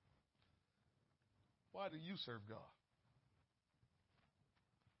 Why do you serve God?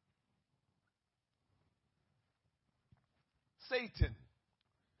 Satan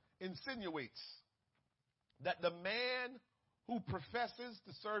insinuates that the man who professes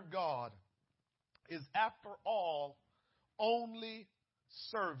to serve God is, after all, only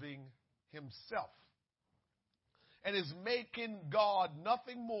serving himself and is making God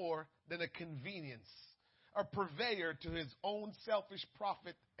nothing more than a convenience, a purveyor to his own selfish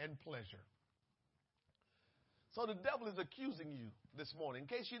profit and pleasure. So the devil is accusing you this morning. In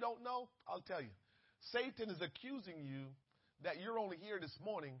case you don't know, I'll tell you. Satan is accusing you that you're only here this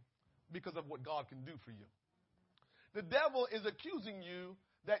morning because of what God can do for you. The devil is accusing you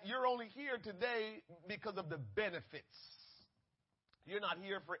that you're only here today because of the benefits You're not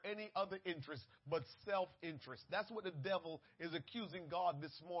here for any other interest but self-interest. That's what the devil is accusing God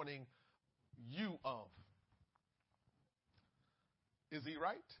this morning you of. Is he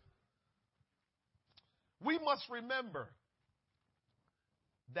right? We must remember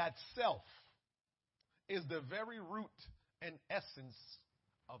that self is the very root and essence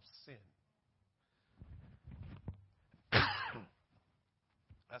of sin.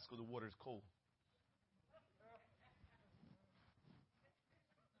 That's because the water is cold.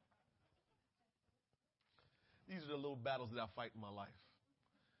 These are the little battles that I fight in my life.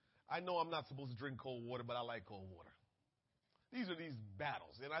 I know I'm not supposed to drink cold water, but I like cold water. These are these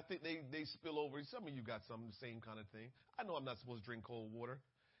battles, and I think they spill over. Some of you got some of the same kind of thing. I know I'm not supposed to drink cold water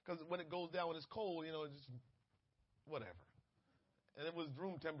because when it goes down, when it's cold, you know, it's just whatever. And if it was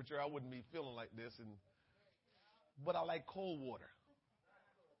room temperature, I wouldn't be feeling like this. But I like cold water.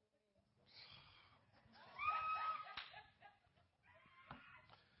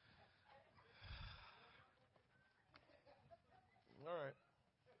 All right.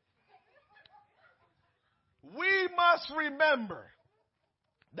 We must remember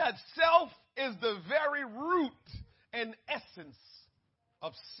that self is the very root and essence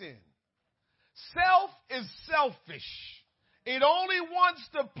of sin. Self is selfish. It only wants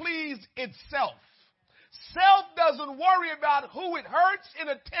to please itself. Self doesn't worry about who it hurts in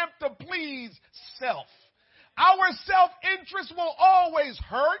attempt to please self. Our self-interest will always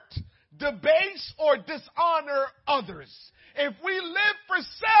hurt, debase, or dishonor others. If we live for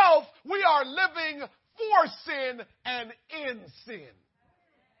self, we are living for sin and in sin.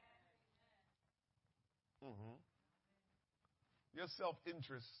 Your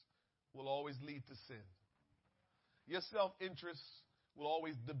self-interest will always lead to sin. Your self-interest will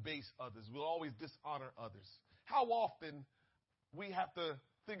always debase others, will always dishonor others. How often we have to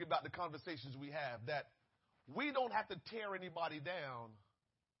think about the conversations we have that we don't have to tear anybody down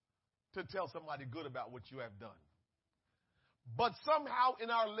to tell somebody good about what you have done. But somehow in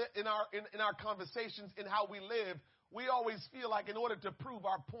our conversations, in how we live, we always feel like in order to prove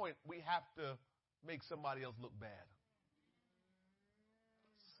our point, we have to make somebody else look bad.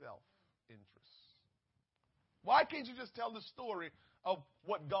 Self-interest. Why can't you just tell the story of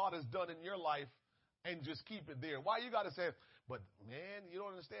what God has done in your life and just keep it there? Why you got to say, but man, you don't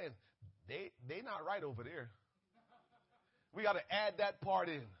understand. They not right over there. We got to add that part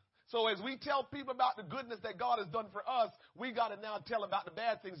in. So as we tell people about the goodness that God has done for us, we got to now tell about the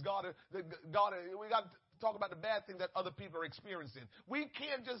bad things we got to talk about the bad things that other people are experiencing. We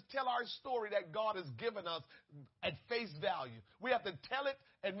can't just tell our story that God has given us at face value. We have to tell it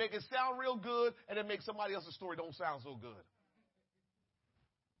and make it sound real good and then make somebody else's story don't sound so good.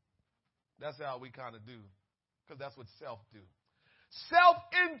 That's how we kind of do, because that's what self do.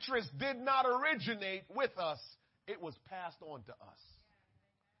 Self-interest did not originate with us. It was passed on to us.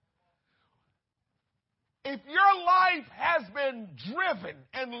 If your life has been driven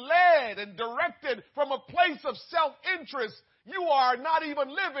and led and directed from a place of self-interest, you are not even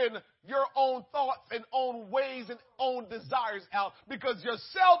living your own thoughts and own ways and own desires out, because your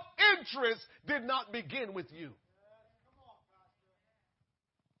self-interest did not begin with you.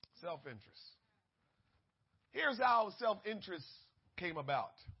 Self-interest. Here's how self-interest came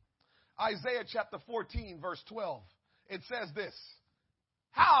about. Isaiah chapter 14, verse 12. It says this: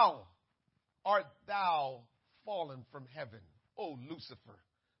 How art thou fallen from heaven, O Lucifer,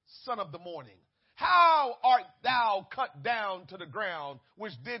 son of the morning? How art thou cut down to the ground,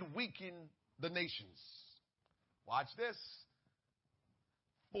 which did weaken the nations? Watch this.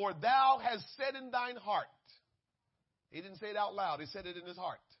 For thou hast said in thine heart. He didn't say it out loud. He said it in his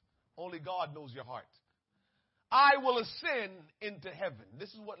heart. Only God knows your heart. I will ascend into heaven. This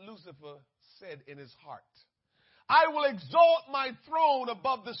is what Lucifer said in his heart. I will exalt my throne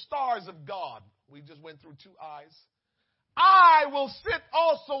above the stars of God. We just went through 2 eyes. I will sit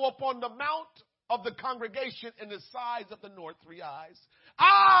also upon the mount of the congregation in the sides of the north, 3 eyes.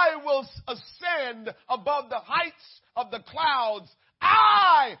 I will ascend above the heights of the clouds.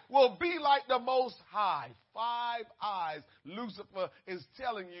 I will be like the Most High. 5 eyes. Lucifer is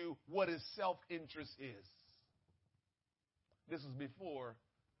telling you what his self-interest is. This is before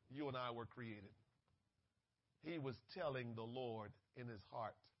you and I were created. He was telling the Lord in his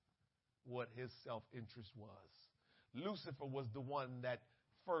heart what his self-interest was. Lucifer was the one that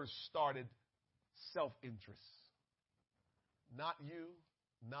first started self-interest. Not you,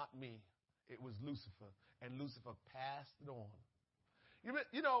 not me. It was Lucifer. And Lucifer passed it on.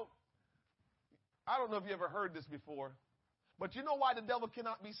 You know, I don't know if you ever heard this before, but you know why the devil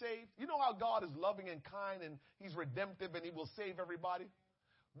cannot be saved? You know how God is loving and kind and he's redemptive and he will save everybody?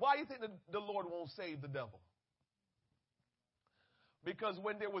 Why do you think the Lord won't save the devil? Because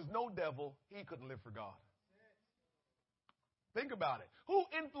when there was no devil, he couldn't live for God. Think about it. Who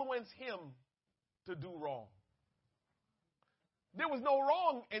influenced him to do wrong? There was no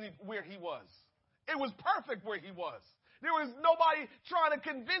wrong where he was. It was perfect where he was. There was nobody trying to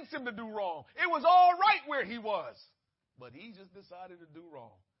convince him to do wrong. It was all right where he was. But he just decided to do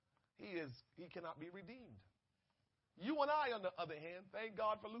wrong. He cannot be redeemed. You and I, on the other hand, thank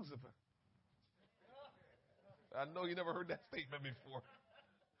God for Lucifer. I know you never heard that statement before.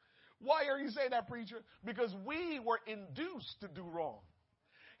 Why are you saying that, preacher? Because we were induced to do wrong.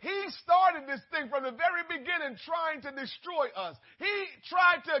 He started this thing from the very beginning trying to destroy us. He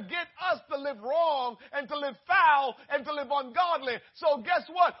tried to get us to live wrong and to live foul and to live ungodly. So guess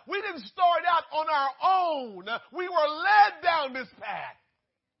what? We didn't start out on our own. We were led down this path.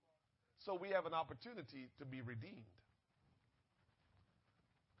 So we have an opportunity to be redeemed.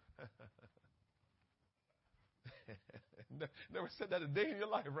 Never said that a day in your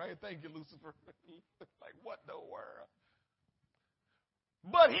life, right? Thank you, Lucifer. Like, what the world?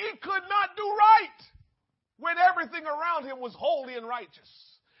 But he could not do right when everything around him was holy and righteous.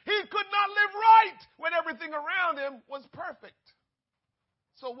 He could not live right when everything around him was perfect.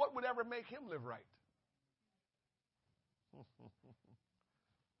 So what would ever make him live right?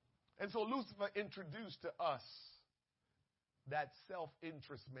 And so Lucifer introduced to us that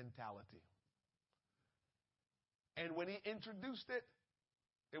self-interest mentality. And when he introduced it,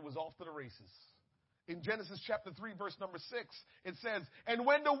 it was off to the races. In Genesis chapter 3, verse number 6, it says, "And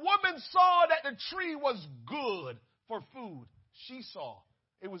when the woman saw that the tree was good for food," she saw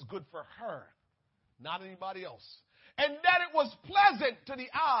it was good for her, not anybody else. "And that it was pleasant to the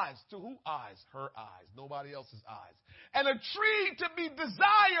eyes." To whose eyes? Her eyes, nobody else's eyes. "And a tree to be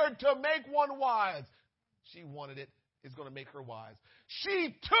desired to make one wise." She wanted it. It's going to make her wise.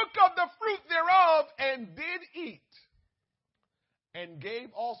 "She took of the fruit thereof and did eat, and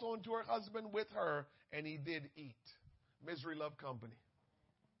gave also unto her husband with her, and he did eat." Misery loved company.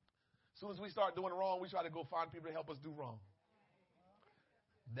 As soon as we start doing wrong, we try to go find people to help us do wrong.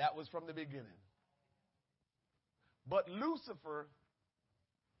 That was from the beginning. But Lucifer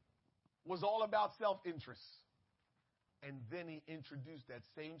was all about self-interest. And then he introduced that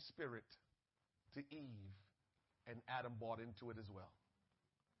same spirit to Eve, and Adam bought into it as well.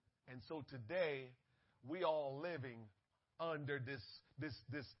 And so today, we all living under this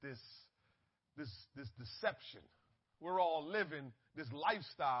deception. We're all living this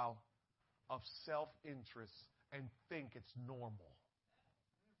lifestyle of self-interest and think it's normal.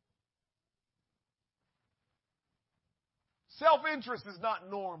 Self-interest is not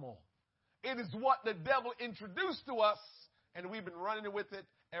normal. It is what the devil introduced to us, and we've been running with it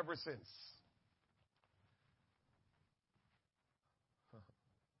ever since.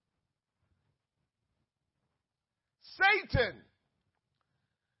 Satan,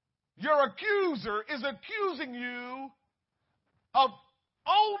 your accuser, is accusing you of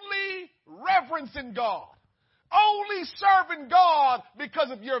only reverencing God, only serving God because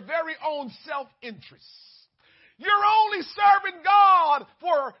of your very own self-interest. You're only serving God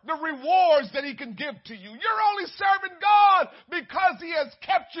for the rewards that he can give to you. You're only serving God because he has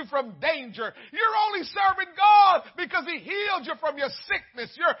kept you from danger. You're only serving God because he healed you from your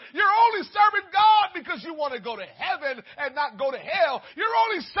sickness. You're only serving God because you want to go to heaven and not go to hell. You're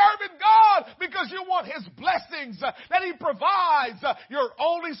only serving God because you want his blessings that he provides. You're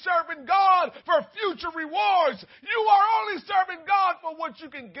only serving God for future rewards. You are only serving God for what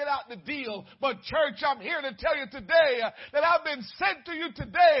you can get out the deal. But church, I'm here to tell you today that I've been sent to you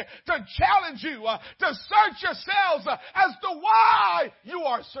today to challenge you to search yourselves as to why you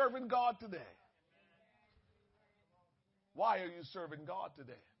are serving God today. Why are you serving God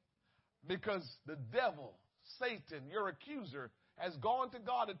today? Because the devil, Satan, your accuser, has gone to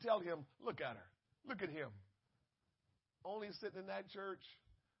God to tell him, look at her, look at him. Only sitting in that church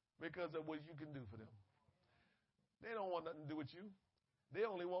because of what you can do for them. They don't want nothing to do with you. They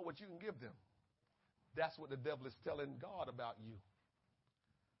only want what you can give them. That's what the devil is telling God about you.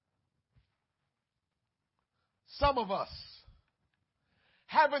 Some of us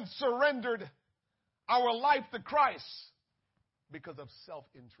haven't surrendered our life to Christ because of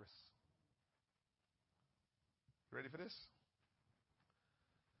self-interest. Ready for this?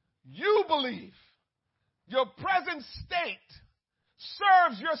 You believe your present state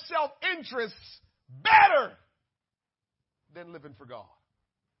serves your self-interest better than living for God.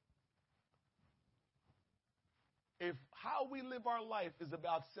 If how we live our life is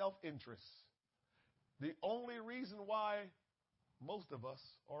about self-interest, the only reason why most of us,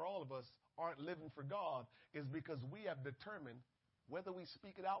 or all of us, aren't living for God is because we have determined whether we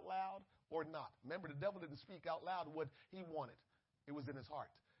speak it out loud or not. Remember, the devil didn't speak out loud what he wanted. It was in his heart.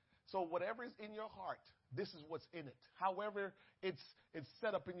 So whatever is in your heart, this is what's in it. However, it's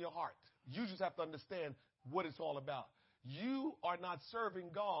set up in your heart. You just have to understand what it's all about. You are not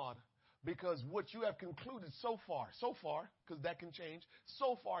serving God because what you have concluded so far, because that can change,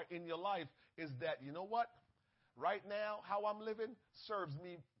 so far in your life is that, you know what? Right now, how I'm living serves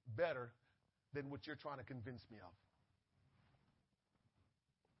me better than what you're trying to convince me of.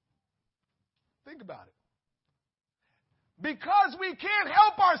 Think about it. Because we can't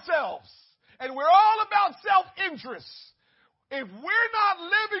help ourselves, and we're all about self-interest, if we're not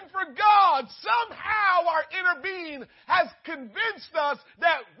living for God, somehow our inner being has convinced us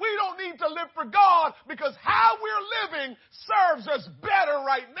that we don't need to live for God because how we're living serves us better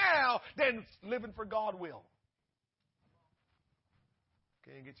right now than living for God will.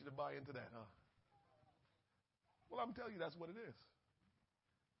 Can't get you to buy into that, huh? Well, I'm telling you, that's what it is.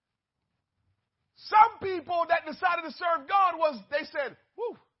 Some people that decided to serve God they said,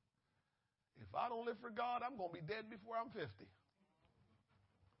 whew, if I don't live for God, I'm going to be dead before I'm 50.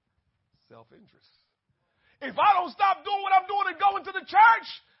 Self-interest. If I don't stop doing what I'm doing and going to the church,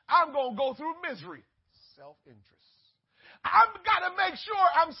 I'm going to go through misery. Self-interest. I've got to make sure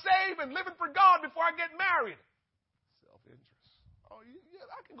I'm saved and living for God before I get married. Self-interest. Oh, yeah,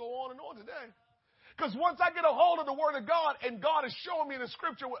 I can go on and on today. Because once I get a hold of the Word of God and God is showing me in the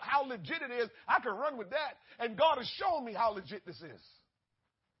Scripture how legit it is, I can run with that. And God has shown me how legit this is.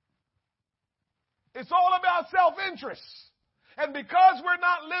 It's all about self-interest. And because we're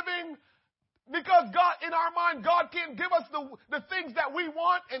not living, because God, in our mind, God can't give us the things that we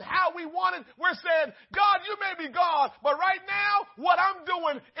want and how we want it, we're saying, God, you may be God, but right now, what I'm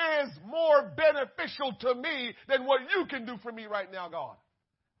doing is more beneficial to me than what you can do for me right now, God.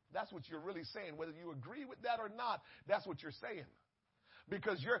 That's what you're really saying. Whether you agree with that or not, that's what you're saying.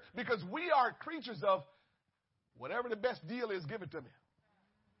 Because we are creatures of whatever the best deal is, give it to me.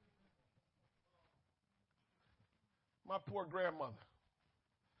 My poor grandmother,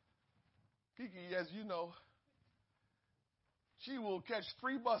 Kiki, as you know, she will catch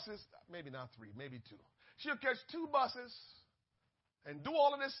 3 buses, maybe not 3, maybe 2. She'll catch 2 buses and do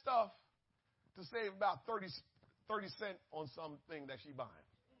all of this stuff to save about 30 cents on something that she buying.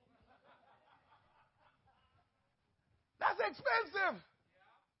 That's expensive.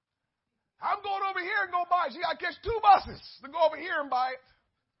 I'm going over here and go buy it. She got to catch 2 buses to go over here and buy it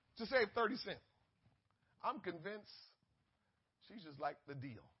to save 30 cents. I'm convinced she's just like the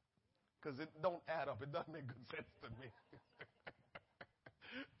deal because it don't add up. It doesn't make good sense to me.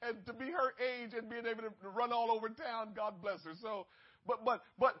 And to be her age and being able to run all over town, God bless her. So, but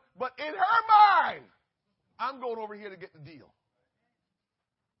in her mind, I'm going over here to get the deal.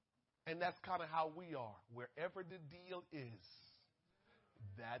 And that's kind of how we are. Wherever the deal is,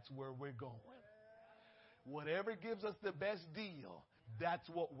 that's where we're going. Whatever gives us the best deal, that's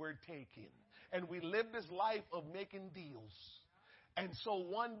what we're taking. And we live this life of making deals. And so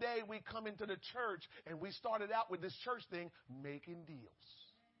one day we come into the church and we started out with this church thing, making deals.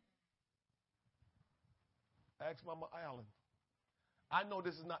 Ask Mama Allen. I know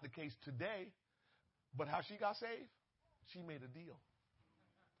this is not the case today, but how she got saved, she made a deal.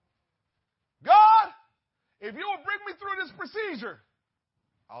 God, if you will bring me through this procedure,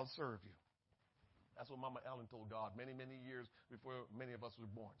 I'll serve you. That's what Mama Ellen told God many, many years before many of us were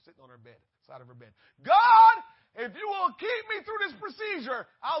born, sitting on her bed, side of her bed. God, if you will keep me through this procedure,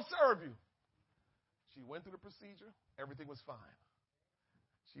 I'll serve you. She went through the procedure. Everything was fine.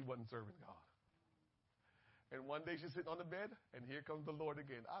 She wasn't serving God. And one day she's sitting on the bed, and here comes the Lord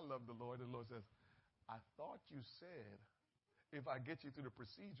again. I love the Lord. The Lord says, I thought you said, if I get you through the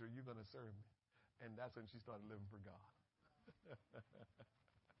procedure, you're going to serve me. And that's when she started living for God.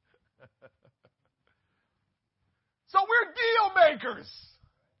 So we're deal makers.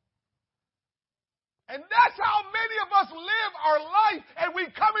 And that's how many of us live our life. And we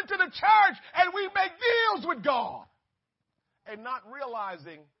come into the church and we make deals with God. And not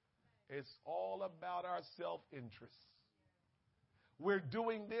realizing it's all about our self-interest. We're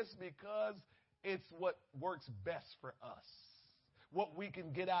doing this because it's what works best for us. What we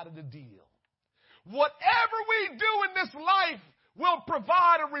can get out of the deal. Whatever we do in this life will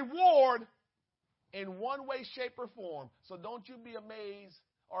provide a reward in one way, shape, or form. So don't you be amazed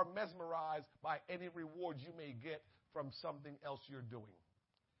or mesmerized by any reward you may get from something else you're doing.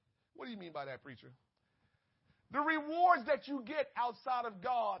 What do you mean by that, preacher? The rewards that you get outside of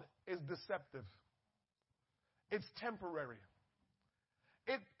God is deceptive. It's temporary.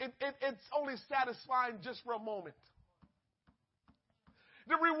 It's only satisfying just for a moment.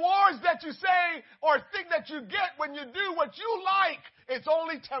 The rewards that you say or think that you get when you do what you like, it's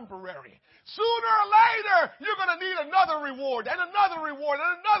only temporary. Sooner or later, you're going to need another reward and another reward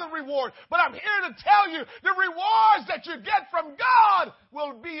and another reward. But I'm here to tell you, the rewards that you get from God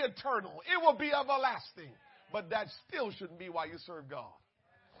will be eternal. It will be everlasting. But that still shouldn't be why you serve God.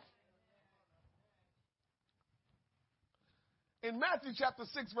 In Matthew chapter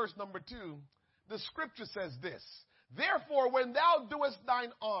 6, verse number 2, the scripture says this. Therefore, when thou doest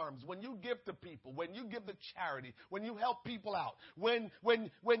thine alms, when you give to people, when you give to charity, when you help people out, when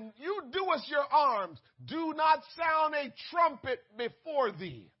you doest your alms, do not sound a trumpet before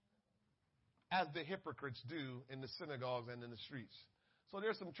thee, as the hypocrites do in the synagogues and in the streets. So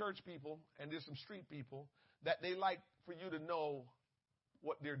there's some church people and there's some street people that they like for you to know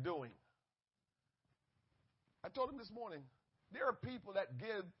what they're doing. I told them this morning, there are people that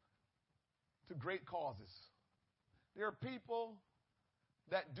give to great causes. There are people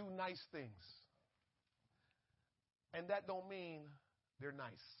that do nice things. And that don't mean they're nice.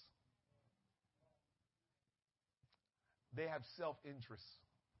 They have self-interest.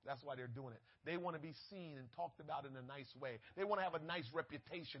 That's why they're doing it. They want to be seen and talked about in a nice way. They want to have a nice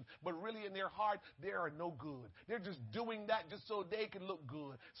reputation. But really in their heart, they are no good. They're just doing that just so they can look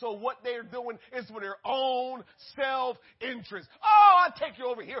good. So what they're doing is for their own self-interest. Oh, I'll take you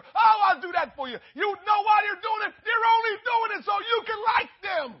over here. Oh, I'll do that for you. You know why they're doing it? They're only doing it so you can like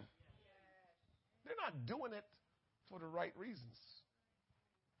them. They're not doing it for the right reasons.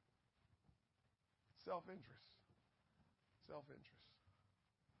 Self-interest. Self-interest.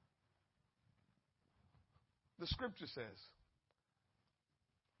 The scripture says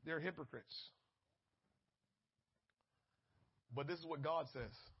they're hypocrites. But this is what God says.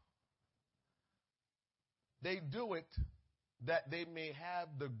 They do it that they may have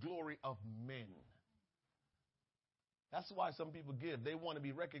the glory of men. That's why some people give. They want to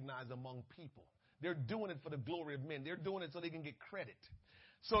be recognized among people. They're doing it for the glory of men. They're doing it so they can get credit.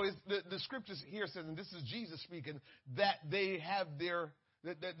 So the scriptures here says, and this is Jesus speaking, that they have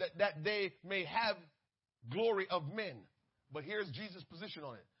that they may have glory of men. But here's Jesus' position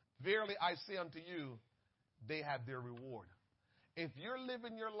on it. Verily I say unto you, they have their reward. If you're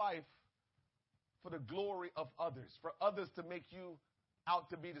living your life for the glory of others, for others to make you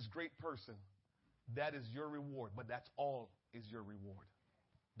out to be this great person, that is your reward. But that's all is your reward.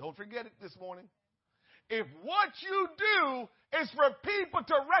 Don't forget it this morning. If what you do is for people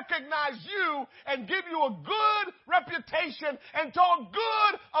to recognize you and give you a good reputation and talk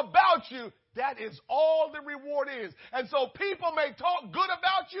good about you, that is all the reward is. And so people may talk good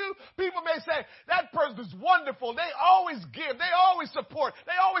about you. People may say, that person is wonderful. They always give. They always support.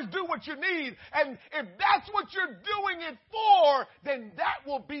 They always do what you need. And if that's what you're doing it for, then that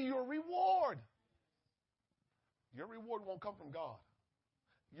will be your reward. Your reward won't come from God.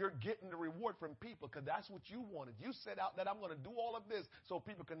 You're getting the reward from people because that's what you wanted. You set out that I'm going to do all of this so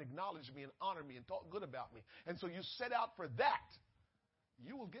people can acknowledge me and honor me and talk good about me. And so you set out for that.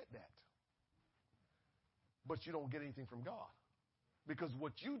 You will get that. But you don't get anything from God. Because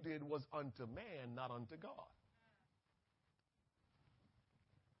what you did was unto man, not unto God.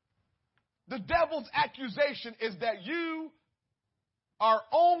 The devil's accusation is that you are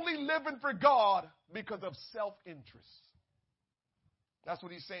only living for God because of self-interest. That's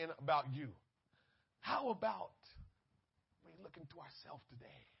what he's saying about you. How about we look into ourselves today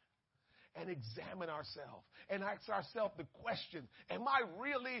and examine ourselves and ask ourselves the question, am I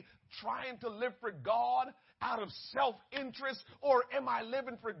really trying to live for God out of self-interest, or am I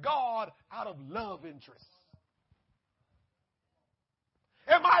living for God out of love interest?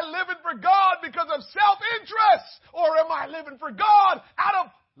 Am I living for God because of self-interest, or am I living for God out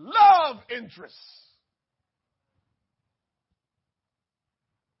of love interest?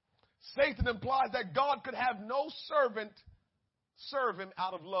 Satan implies that God could have no servant serve him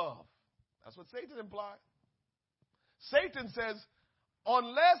out of love. That's what Satan implies. Satan says,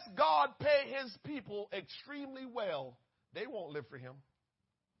 unless God pay his people extremely well, they won't live for him.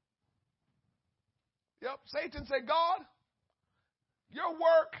 Yep, Satan said, God, your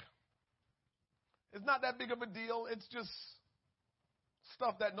work is not that big of a deal. It's just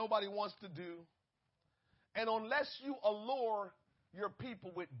stuff that nobody wants to do. And unless you allure your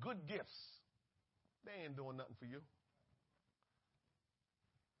people with good gifts, they ain't doing nothing for you.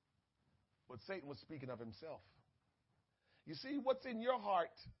 But Satan was speaking of himself. You see, what's in your heart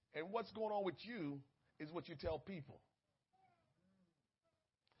and what's going on with you is what you tell people.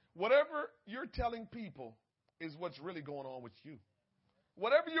 Whatever you're telling people is what's really going on with you.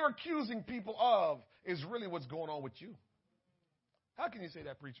 Whatever you're accusing people of is really what's going on with you. How can you say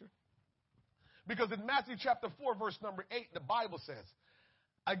that, preacher? Because in Matthew chapter 4, verse number 8, the Bible says,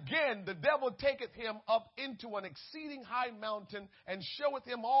 Again, the devil taketh him up into an exceeding high mountain, and showeth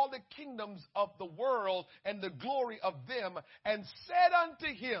him all the kingdoms of the world and the glory of them, and said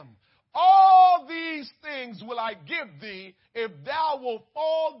unto him, all these things will I give thee, if thou wilt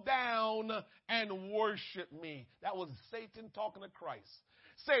fall down and worship me. That was Satan talking to Christ,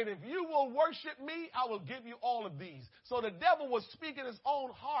 saying, if you will worship me, I will give you all of these. So the devil was speaking his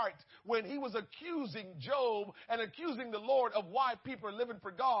own heart when he was accusing Job and accusing the Lord of why people are living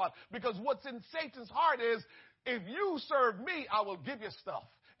for God. Because what's in Satan's heart is, if you serve me, I will give you stuff.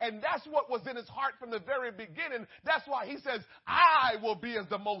 And that's what was in his heart from the very beginning. That's why he says, I will be as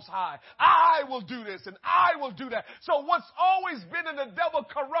the Most High. I will do this and I will do that. So what's always been in the devil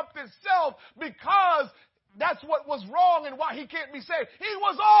corrupted self, because that's what was wrong and why he can't be saved. He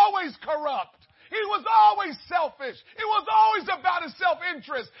was always corrupt. He was always selfish. It was always about his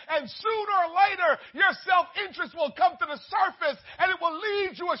self-interest. And sooner or later, your self-interest will come to the surface and it will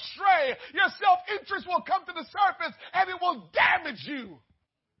lead you astray. Your self-interest will come to the surface and it will damage you.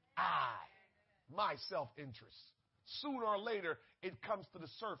 My self-interest. Sooner or later, it comes to the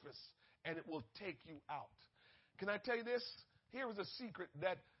surface and it will take you out. Can I tell you this? Here is a secret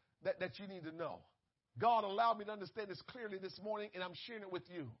that you need to know. God allowed me to understand this clearly this morning, and I'm sharing it with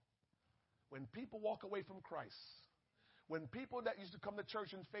you. When people walk away from Christ, when people that used to come to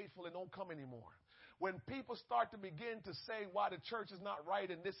church and faithful and don't come anymore, when people start to begin to say why the church is not right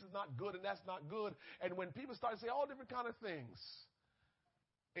and this is not good and that's not good, and when people start to say all different kind of things,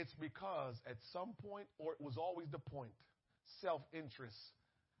 it's because at some point, or it was always the point, self-interest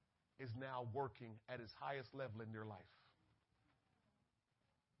is now working at its highest level in their life.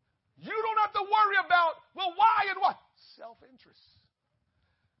 You don't have to worry about, well, why and what? Self-interest.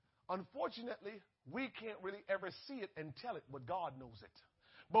 Unfortunately, we can't really ever see it and tell it, but God knows it.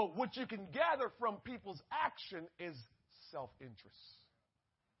 But what you can gather from people's action is self-interest.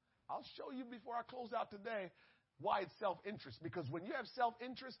 I'll show you before I close out today why it's self-interest. Because when you have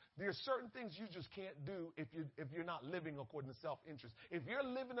self-interest, there are certain things you just can't do if you're not living according to self-interest. If you're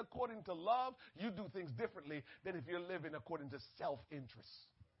living according to love, you do things differently than if you're living according to self-interest.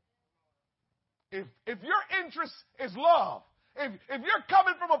 If your interest is love, if you're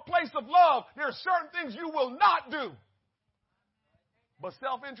coming from a place of love, there are certain things you will not do. But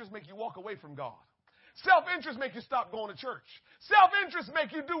self-interest make you walk away from God. Self-interest make you stop going to church. Self-interest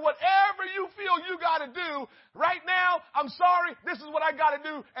make you do whatever you feel you got to do. Right now, I'm sorry, this is what I got to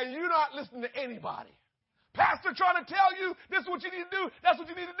do, and you're not listening to anybody. Pastor trying to tell you this is what you need to do, that's what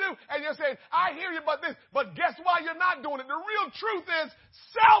you need to do, and you're saying, I hear you about this, but guess why you're not doing it? The real truth is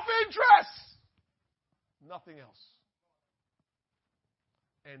self-interest. Nothing else.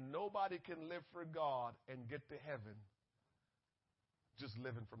 And nobody can live for God and get to heaven just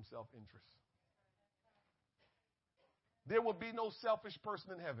living from self-interest. There will be no selfish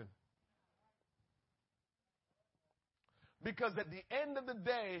person in heaven. Because at the end of the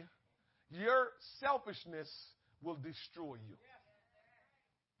day, your selfishness will destroy you.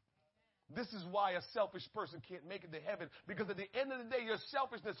 This is why a selfish person can't make it to heaven. Because at the end of the day, your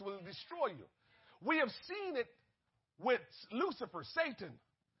selfishness will destroy you. We have seen it with Lucifer, Satan.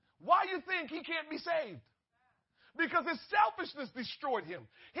 Why do you think he can't be saved? Because his selfishness destroyed him.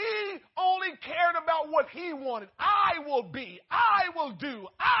 He only cared about what he wanted. I will be. I will do.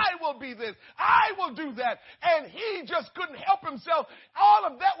 I will be this. I will do that. And he just couldn't help himself. All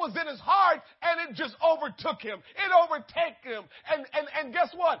of that was in his heart, and it just overtook him. It overtook him. And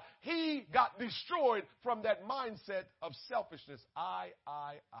guess what? He got destroyed from that mindset of selfishness. I.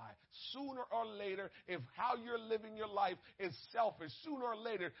 Sooner or later, if how you're living your life is selfish, sooner or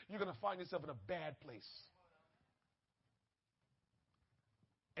later, you're going to find yourself in a bad place.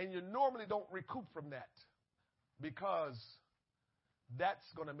 And you normally don't recoup from that because that's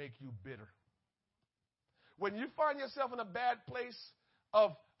going to make you bitter. When you find yourself in a bad place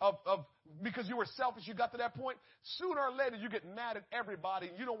of because you were selfish, you got to that point, sooner or later you get mad at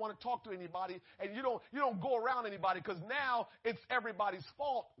everybody. You don't want to talk to anybody, and you don't go around anybody because now it's everybody's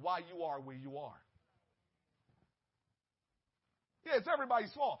fault why you are where you are. Yeah, it's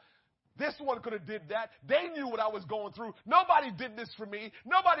everybody's fault. This one could have did that. They knew what I was going through. Nobody did this for me.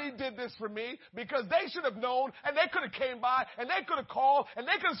 Nobody did this for me because they should have known, and they could have came by, and they could have called, and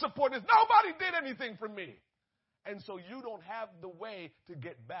they could have supported this. Nobody did anything for me. And so you don't have the way to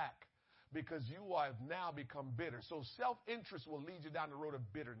get back because you have now become bitter. So self-interest will lead you down the road of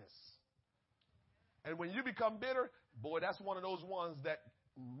bitterness. And when you become bitter, boy, that's one of those ones that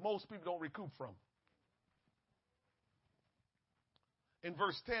most people don't recoup from. In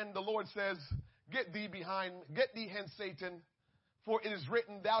verse 10, the Lord says, Get thee hence, Satan, for it is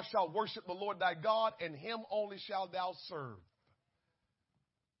written, Thou shalt worship the Lord thy God, and him only shalt thou serve.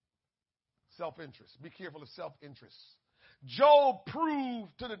 Self-interest. Be careful of self-interest. Job proved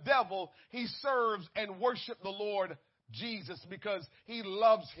to the devil he serves and worships the Lord Jesus because he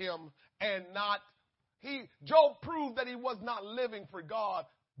loves him and not Job proved that he was not living for God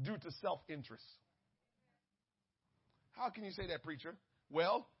due to self-interest. How can you say that, preacher?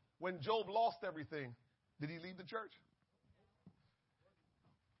 Well, when Job lost everything, did he leave the church?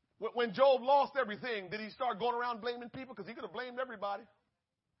 When Job lost everything, did he start going around blaming people? Because he could have blamed everybody.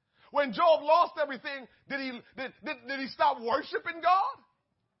 When Job lost everything, did he stop worshiping God?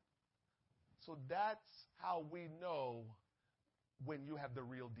 So that's how we know when you have the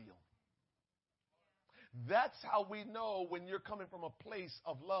real deal. That's how we know when you're coming from a place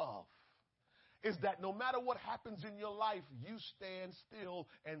of love. Is that no matter what happens in your life, you stand still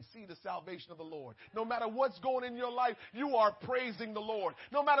and see the salvation of the Lord. No matter what's going in your life, you are praising the Lord.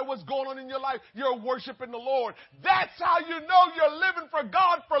 No matter what's going on in your life, you're worshiping the Lord. That's how you know you're living for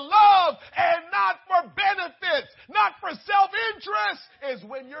God for love and not for benefits, not for self-interest, is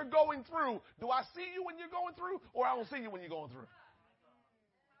when you're going through. Do I see you when you're going through, or I don't see you when you're going through?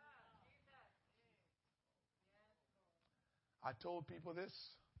 I told people this.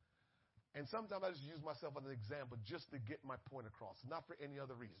 And sometimes I just use myself as an example just to get my point across, not for any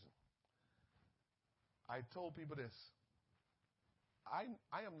other reason. I told people this.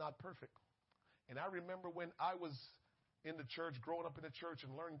 I am not perfect. And I remember when I was in the church, growing up in the church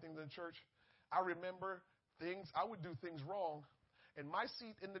and learning things in the church, I remember I would do things wrong, and my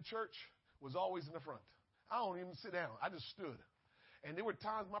seat in the church was always in the front. I don't even sit down. I just stood. And there were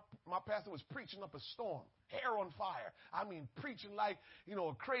times my pastor was preaching up a storm, hair on fire. I mean, preaching like,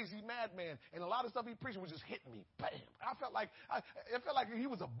 a crazy madman. And a lot of stuff he preached was just hitting me. Bam. I felt like he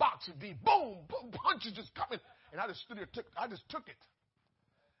was a boxer. Boom, boom, punches just coming. And I just stood there, I just took it.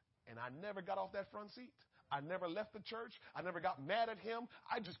 And I never got off that front seat. I never left the church. I never got mad at him.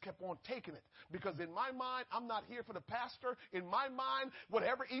 I just kept on taking it. Because in my mind, I'm not here for the pastor. In my mind,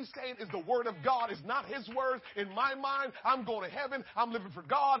 whatever he's saying is the word of God. It's not his words. In my mind, I'm going to heaven. I'm living for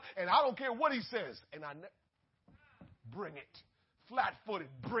God. And I don't care what he says. And bring it. Flat-footed,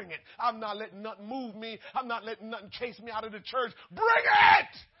 bring it. I'm not letting nothing move me. I'm not letting nothing chase me out of the church. Bring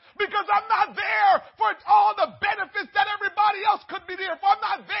it! Because I'm not there for all the benefits that everybody else could be there for. I'm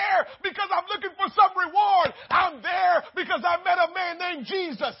not there because I'm looking for some reward. I'm there because I met a man named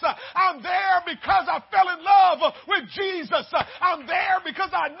Jesus. I'm there because I fell in love with Jesus. I'm there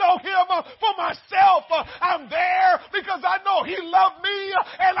because I know him for myself. I'm there because I know he loved me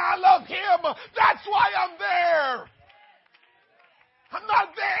and I love him. That's why I'm there. I'm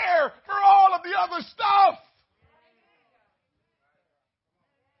not there for all of the other stuff.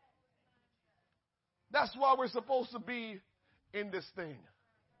 That's why we're supposed to be in this thing.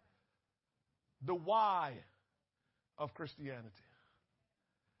 The why of Christianity.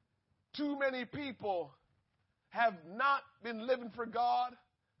 Too many people have not been living for God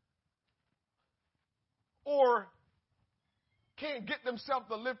or can't get themselves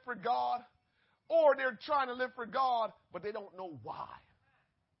to live for God, or they're trying to live for God, but they don't know why.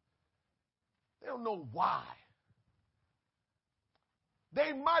 They don't know why.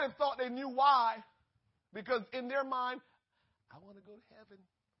 They might have thought they knew why, because in their mind, I want to go to heaven.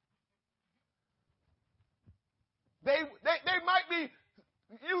 They might be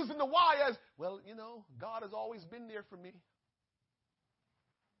using the why as, well, God has always been there for me.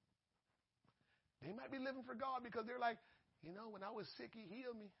 They might be living for God because they're like, when I was sick, he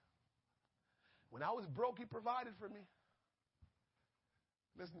healed me. When I was broke, he provided for me.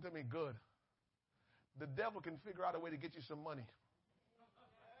 Listen to me good. The devil can figure out a way to get you some money.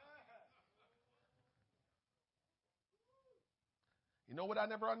 You know what I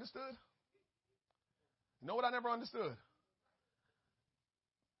never understood?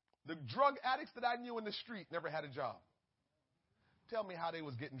 The drug addicts that I knew in the street never had a job. Tell me how they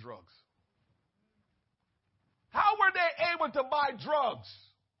was getting drugs. How were they able to buy drugs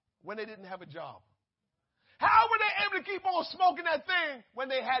when they didn't have a job? How were they able to keep on smoking that thing when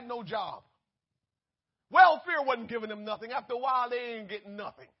they had no job? Welfare wasn't giving them nothing. After a while, they ain't getting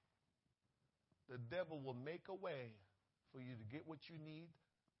nothing. The devil will make a way for you to get what you need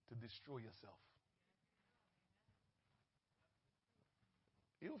to destroy yourself.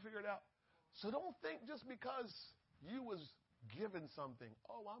 He'll figure it out. So don't think just because you was given something,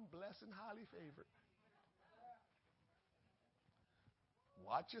 oh, I'm blessed and highly favored.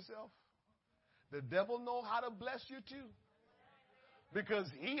 Watch yourself. The devil know how to bless you too. Because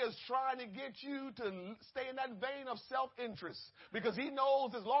he is trying to get you to stay in that vein of self-interest. Because he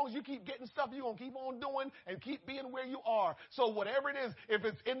knows as long as you keep getting stuff, you're going to keep on doing and keep being where you are. So whatever it is, if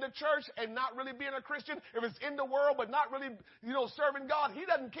it's in the church and not really being a Christian, if it's in the world but not really, serving God, he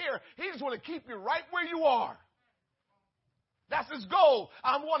doesn't care. He just want to keep you right where you are. That's his goal.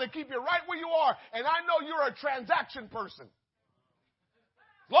 I want to keep you right where you are. And I know you're a transaction person.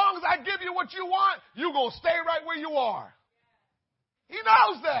 As long as I give you what you want, you're going to stay right where you are. He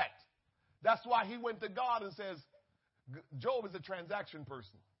knows that. That's why he went to God and says, Job is a transaction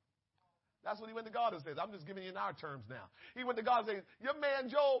person. That's what he went to God and says. I'm just giving you in our terms now. He went to God and said, your man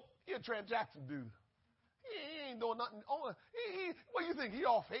Job, he a transaction dude. He ain't doing nothing. What do you think? He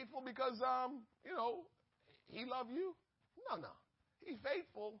all faithful because, he love you? No. He's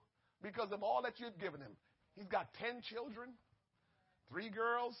faithful because of all that you've given him. He's got 10 children, 3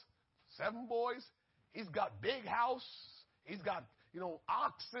 girls, 7 boys. He's got big house. He's got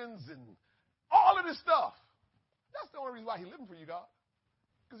oxens and all of this stuff. That's the only reason why he's living for you, God.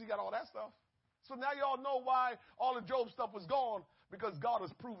 Because he got all that stuff. So now y'all know why all of Job's stuff was gone, because God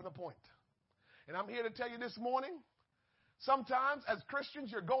has proven a point. And I'm here to tell you this morning, sometimes as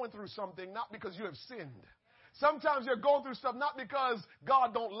Christians, you're going through something not because you have sinned. Sometimes you're going through stuff not because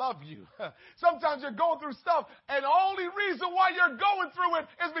God don't love you. Sometimes you're going through stuff, and the only reason why you're going through it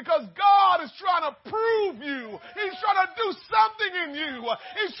is because God is trying to prove you. He's trying to do something in you.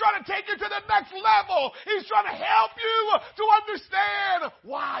 He's trying to take you to the next level. He's trying to help you to understand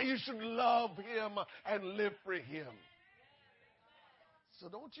why you should love him and live for him. So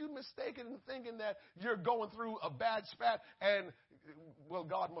don't you mistake it in thinking that you're going through a bad spat and, well,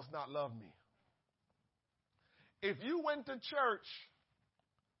 God must not love me. If you went to church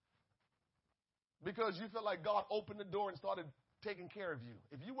because you felt like God opened the door and started taking care of you,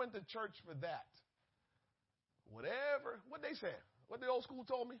 if you went to church for that, what they say, what the old school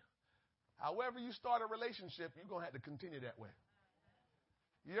told me, however you start a relationship, you're going to have to continue that way.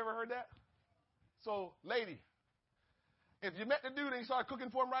 You ever heard that? So, lady, if you met the dude and you started cooking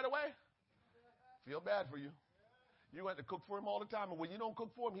for him right away, feel bad for you. You have to cook for him all the time, and when you don't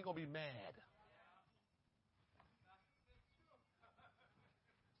cook for him, he's going to be mad.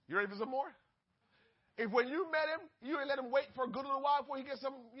 You ready for some more? If when you met him, you didn't let him wait for a good little while before he gets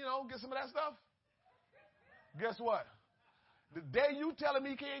some, get some of that stuff. Guess what? The day you tell him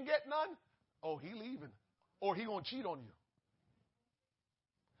he can't get none, he leaving. Or he going to cheat on you.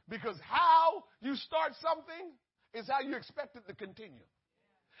 Because how you start something is how you expect it to continue.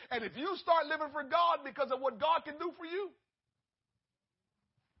 And if you start living for God because of what God can do for you,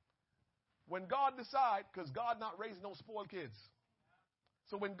 when God decides, because God not raising no spoiled kids.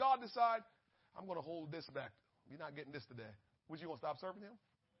 So when God decides, I'm going to hold this back. You're not getting this today. Would you going to stop serving him?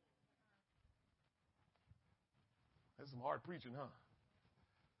 That's some hard preaching, huh?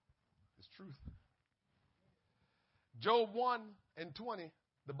 It's truth. Job 1:20,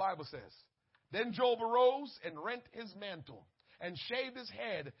 the Bible says, then Job arose and rent his mantle and shaved his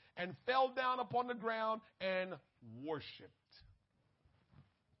head and fell down upon the ground and worshipped.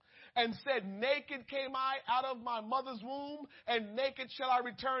 And said, naked came I out of my mother's womb, and naked shall I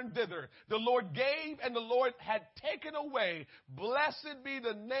return thither. The Lord gave, and the Lord had taken away. Blessed be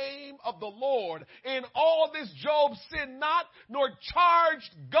the name of the Lord. In all this Job sinned not, nor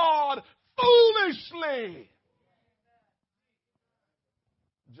charged God foolishly.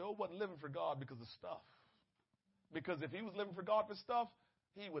 Job wasn't living for God because of stuff. Because if he was living for God for stuff,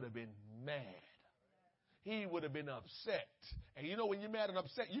 he would have been mad. He would have been upset. And when you're mad and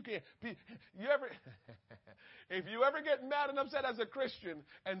upset, if you ever get mad and upset as a Christian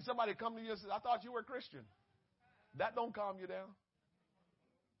and somebody come to you and says, I thought you were a Christian, that don't calm you down.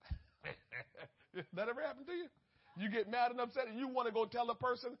 That ever happened to you? You get mad and upset and you want to go tell a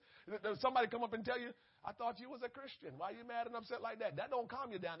person, somebody come up and tell you, I thought you was a Christian. Why are you mad and upset like that? That don't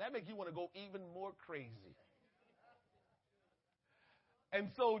calm you down. That makes you want to go even more crazy. And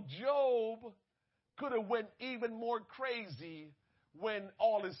so Job could have went even more crazy when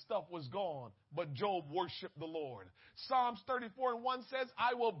all his stuff was gone. But Job worshiped the Lord. Psalms 34:1 says,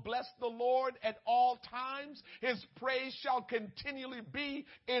 I will bless the Lord at all times. His praise shall continually be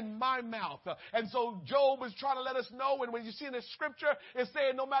in my mouth. And so Job is trying to let us know, and when you see in the scripture, it's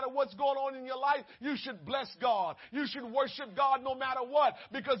saying no matter what's going on in your life, you should bless God. You should worship God no matter what,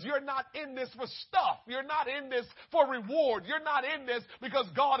 because you're not in this for stuff. You're not in this for reward. You're not in this because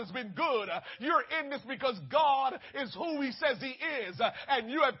God has been good. You're in this because God is who he says he is. And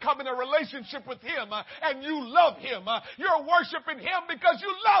you have come in a relationship with him, and you love him. You're worshiping him because you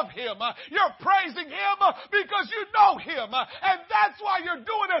love him. You're praising him because you know him. And that's why you're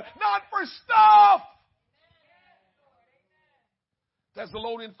doing it, not for stuff.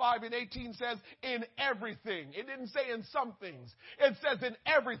 Thessalonians 5:18 says, in everything. It didn't say in some things. It says in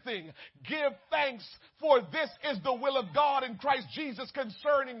everything. Give thanks, for this is the will of God in Christ Jesus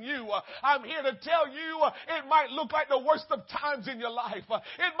concerning you. I'm here to tell you, it might look like the worst of times in your life.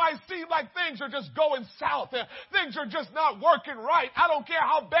 It might seem like things are just going south. Things are just not working right. I don't care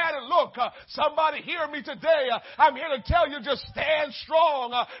how bad it looks. Somebody hear me today. I'm here to tell you, just stand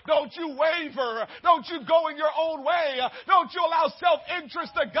strong. Don't you waver. Don't you go in your own way. Don't you allow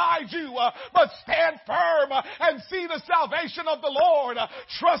self-interest to guide you, but stand firm and see the salvation of the Lord.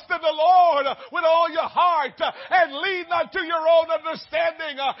 Trust in the Lord with all your heart and lean not to your own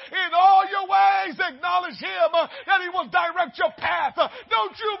understanding. In all your ways acknowledge Him and He will direct your path.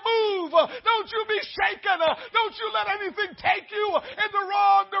 Don't you move. Don't you be shaken. Don't you let anything take you in the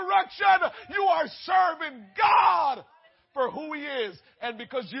wrong direction. You are serving God for who He is and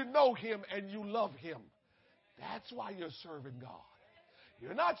because you know Him and you love Him. That's why you're serving God.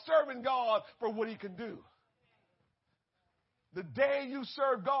 You're not serving God for what He can do. The day you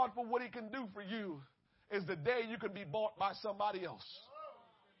serve God for what He can do for you is the day you can be bought by somebody else.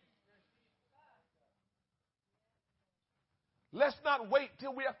 Let's not wait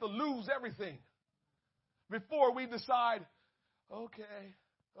till we have to lose everything before we decide, okay.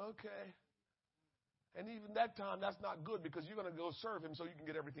 And even that time, that's not good because you're going to go serve Him so you can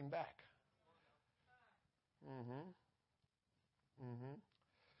get everything back.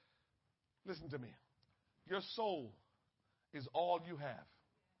 Listen to me. Your soul is all you have.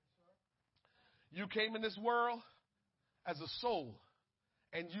 You came in this world as a soul,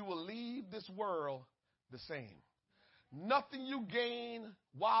 and you will leave this world the same. Nothing you gain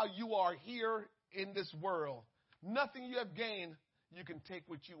while you are here in this world, nothing you have gained, you can take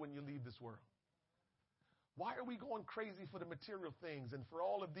with you when you leave this world. Why are we going crazy for the material things and for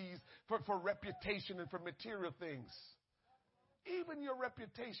all of these, for reputation and for material things? Even your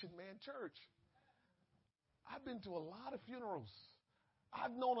reputation, man, church. I've been to a lot of funerals.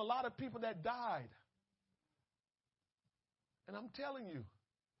 I've known a lot of people that died. And I'm telling you,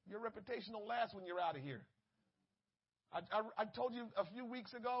 your reputation don't last when you're out of here. I told you a few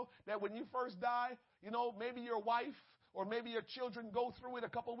weeks ago that when you first die, maybe your wife or maybe your children go through it a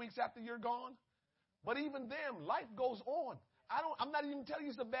couple of weeks after you're gone. But even them, life goes on. I'm not even telling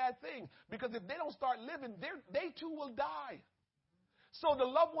you it's a bad thing, because if they don't start living, they too will die. So the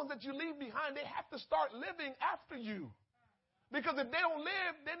loved ones that you leave behind, they have to start living after you. Because if they don't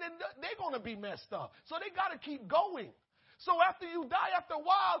live, then they're going to be messed up. So they got to keep going. So after you die, after a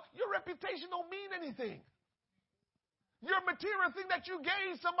while, your reputation don't mean anything. Your material thing that you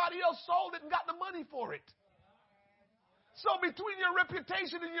gained, somebody else sold it and got the money for it. So between your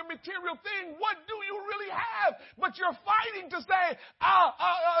reputation and your material thing, what do you really have? But you're fighting to say,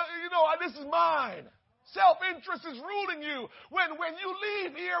 this is mine. Self-interest is ruling you. When you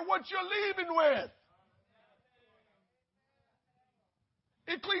leave here, what you're leaving with.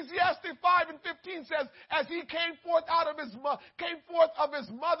 Ecclesiastes 5:15 says, as he came forth of his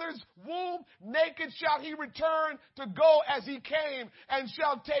mother's womb, naked shall he return to go as he came, and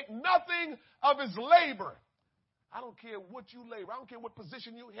shall take nothing of his labor. I don't care what you labor. I don't care what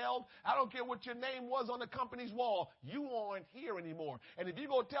position you held. I don't care what your name was on the company's wall. You aren't here anymore. And if you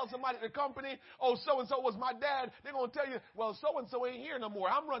go tell somebody at the company, oh, so-and-so was my dad, they're going to tell you, well, so-and-so ain't here no more.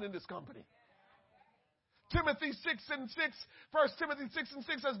 I'm running this company. 1 Timothy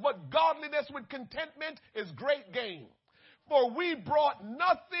 6:6 says, but godliness with contentment is great gain. For we brought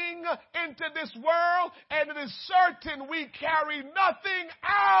nothing into this world, and it is certain we carry nothing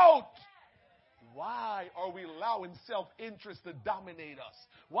out. Why are we allowing self-interest to dominate us?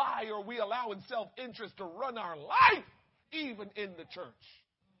 Why are we allowing self-interest to run our life, even in the church?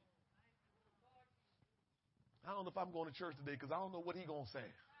 I don't know if I'm going to church today because I don't know what he's going to say.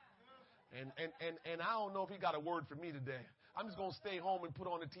 And I don't know if he got a word for me today. I'm just going to stay home and put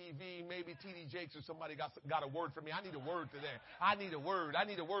on the TV. Maybe T.D. Jakes or somebody got a word for me. I need a word today. I need a word.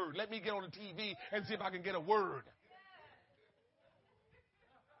 Let me get on the TV and see if I can get a word.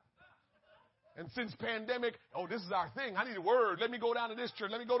 And since pandemic, this is our thing. I need a word. Let me go down to this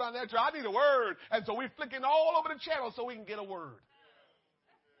church. Let me go down to that church. I need a word. And so we're flicking all over the channel so we can get a word.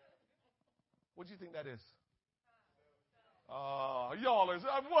 What do you think that is? Y'all are,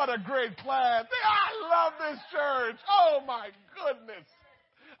 what a great class. I love this church. Oh my goodness.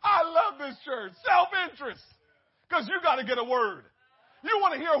 I love this church. Self-interest. Because you got to get a word. You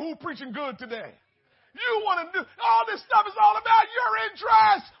want to hear who preaching good today. You want to do, all this stuff is all about your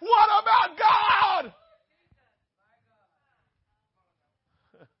interest. What about God?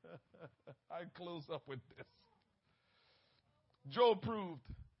 I close up with this. Job proved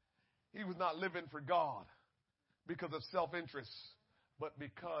he was not living for God because of self-interest, but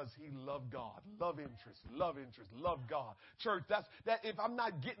because he loved God. Love interest, love God. Church, that if I'm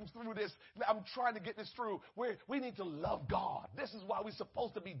not getting through this, I'm trying to get this through, we need to love God. This is why we're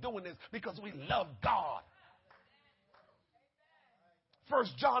supposed to be doing this, because we love God. 1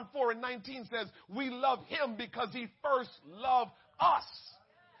 John 4:19 says, we love him because he first loved us.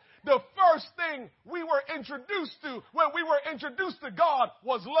 The first thing we were introduced to when we were introduced to God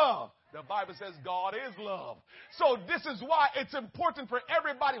was love. The Bible says God is love. So this is why it's important for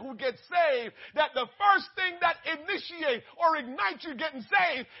everybody who gets saved that the first thing that initiates or ignites you getting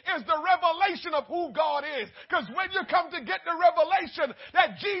saved is the revelation of who God is. Because when you come to get the revelation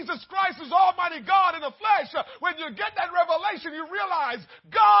that Jesus Christ is Almighty God in the flesh, when you get that revelation, you realize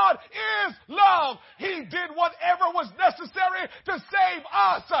God is love. He did whatever was necessary to save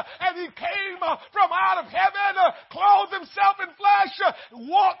us. And he came from out of heaven, clothed himself in flesh,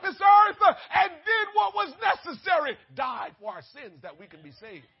 walked this earth, and did what was necessary, died for our sins that we can be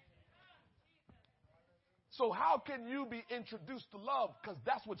saved. So how can you be introduced to love? Because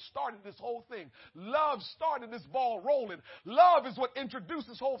that's what started this whole thing. Love started this ball rolling. Love is what introduced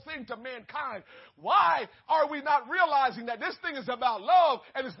this whole thing to mankind. Why are we not realizing that this thing is about love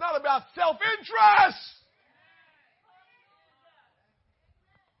and it's not about self-interest?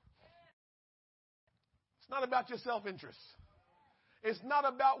 It's not about your self-interest. It's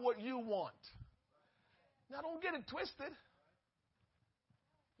not about what you want. Now, don't get it twisted.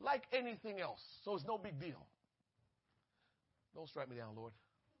 Like anything else. So it's no big deal. Don't strike me down, Lord.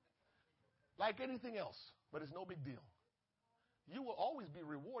 Like anything else, but it's no big deal. You will always be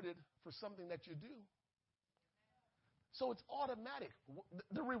rewarded for something that you do. So it's automatic.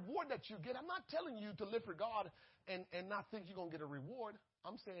 The reward that you get, I'm not telling you to live for God and not think you're going to get a reward.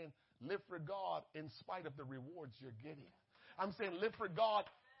 I'm saying live for God in spite of the rewards you're getting. I'm saying live for God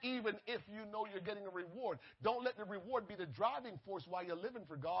even if you know you're getting a reward. Don't let the reward be the driving force while you're living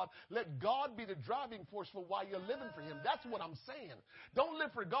for God. Let God be the driving force for why you're living for him. That's what I'm saying. Don't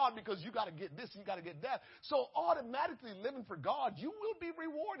live for God because you got to get this, you got to get that. So automatically living for God, you will be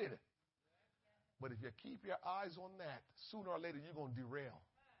rewarded. But if you keep your eyes on that, sooner or later you're going to derail.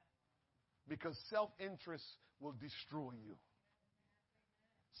 Because self-interest will destroy you.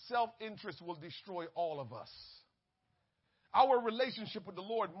 Self-interest will destroy all of us. Our relationship with the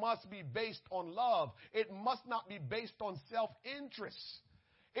Lord must be based on love. It must not be based on self-interest.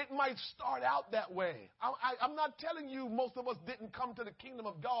 It might start out that way. I'm not telling you most of us didn't come to the kingdom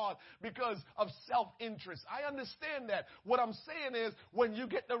of God because of self-interest. I understand that. What I'm saying is when you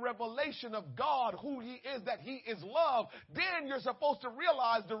get the revelation of God, who he is, that he is love, then you're supposed to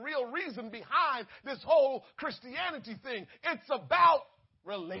realize the real reason behind this whole Christianity thing. It's about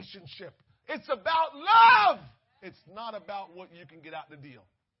relationship. It's about love. It's not about what you can get out the deal.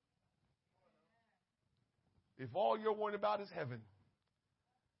 If all you're worried about is heaven,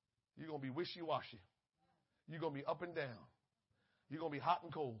 you're going to be wishy-washy. You're going to be up and down. You're going to be hot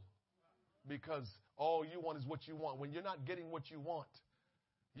and cold because all you want is what you want. When you're not getting what you want,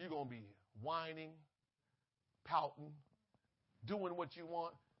 you're going to be whining, pouting, doing what you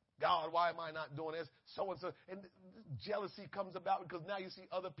want. God, why am I not doing this? So-and-so. And jealousy comes about because now you see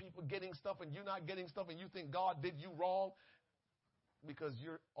other people getting stuff and you're not getting stuff and you think God did you wrong because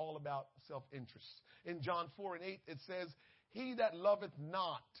you're all about self-interest. In John 4:8, it says, he that loveth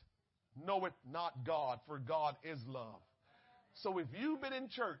not knoweth not God, for God is love. So if you've been in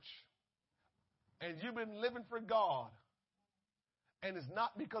church and you've been living for God and it's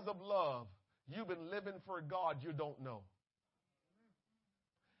not because of love, you've been living for a God you don't know.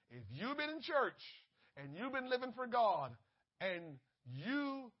 If you've been in church and you've been living for God and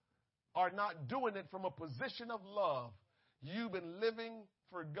you are not doing it from a position of love, you've been living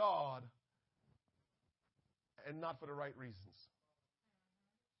for God and not for the right reasons.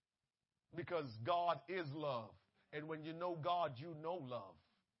 Because God is love. And when you know God, you know love.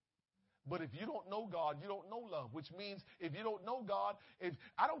 But if you don't know God, you don't know love, which means if you don't know God,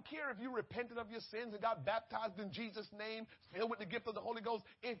 I don't care if you repented of your sins and got baptized in Jesus' name, filled with the gift of the Holy Ghost.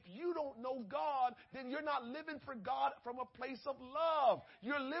 If you don't know God, then you're not living for God from a place of love.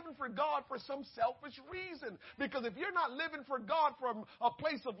 You're living for God for some selfish reason. Because if you're not living for God from a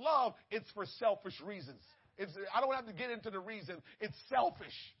place of love, it's for selfish reasons. I don't have to get into the reason. It's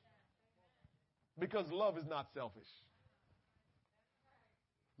selfish. Because love is not selfish.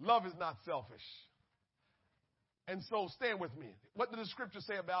 Love is not selfish. And so stand with me. What did the scripture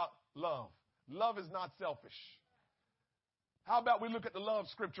say about love? Love is not selfish. How about we look at the love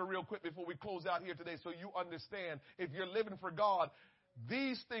scripture real quick before we close out here today so you understand if you're living for God,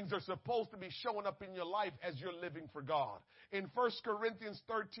 these things are supposed to be showing up in your life as you're living for God. In 1 Corinthians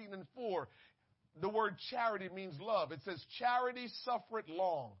 13:4, the word charity means love. It says charity suffereth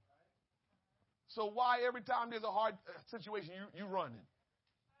long. So why every time there's a hard situation, you running?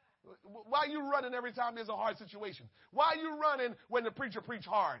 Why are you running every time there's a hard situation? Why are you running when the preacher preach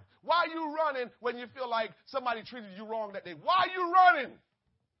hard? Why are you running when you feel like somebody treated you wrong that day? Why are you running?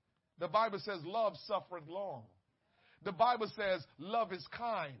 The Bible says love suffereth long. The Bible says love is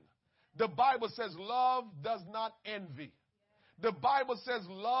kind. The Bible says love does not envy. The Bible says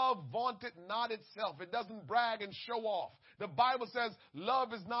love vaunteth not itself. It doesn't brag and show off. The Bible says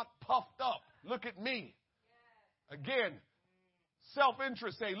love is not puffed up. Look at me. Again,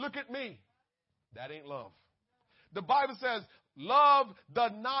 self-interest, say, look at me. That ain't love. The Bible says love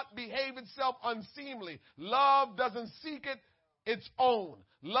does not behave itself unseemly. Love doesn't seek its own.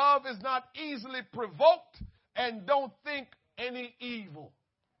 Love is not easily provoked and don't think any evil.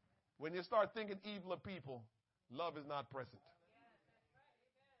 When you start thinking evil of people, love is not present.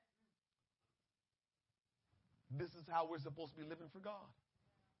 This is how we're supposed to be living for God.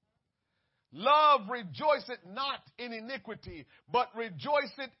 Love rejoiceth not in iniquity, but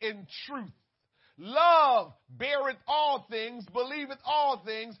rejoiceth in truth. Love beareth all things, believeth all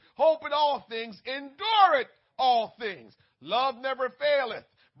things, hopeth all things, endureth all things. Love never faileth.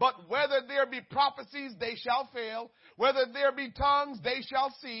 But whether there be prophecies, they shall fail. Whether there be tongues, they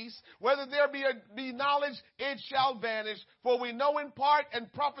shall cease. Whether there be knowledge, it shall vanish. For we know in part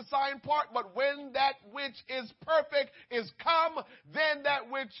and prophesy in part. But when that which is perfect is come, then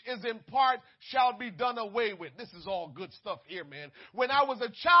that which is in part shall be done away with. This is all good stuff here, man. When I was a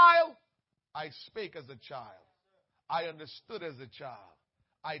child, I spake as a child. I understood as a child.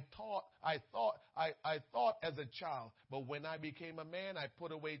 I thought as a child, but when I became a man, I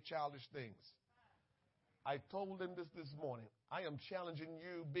put away childish things. I told him this morning. I am challenging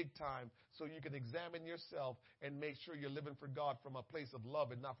you big time so you can examine yourself and make sure you're living for God from a place of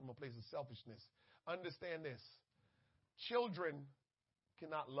love and not from a place of selfishness. Understand this. Children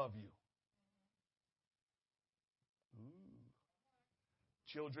cannot love you.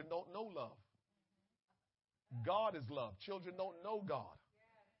 Children don't know love. God is love. Children don't know God.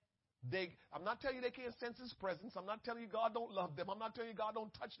 I'm not telling you they can't sense His presence. I'm not telling you God don't love them. I'm not telling you God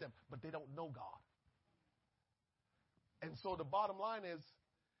don't touch them, but they don't know God. And so the bottom line is,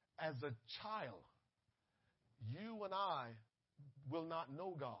 as a child, you and I will not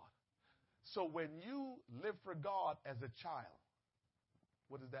know God. So when you live for God as a child,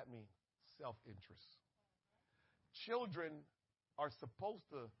 what does that mean? Self-interest. Children are supposed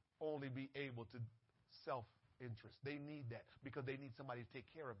to only be able to self-interest. They need that because they need somebody to take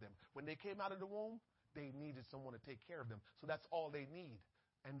care of them. When they came out of the womb, they needed someone to take care of them. So that's all they need,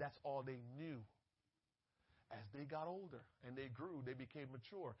 and that's all they knew. As they got older and they grew, they became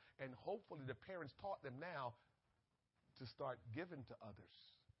mature, and hopefully the parents taught them now to start giving to others,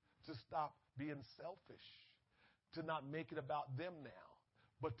 to stop being selfish, to not make it about them now,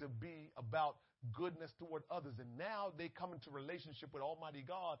 but to be about goodness toward others. And now they come into relationship with Almighty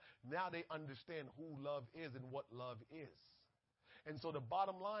God. Now they understand who love is and what love is. And so the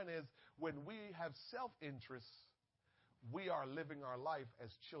bottom line is, when we have self-interest, we are living our life as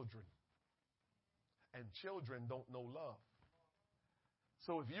children. And children don't know love.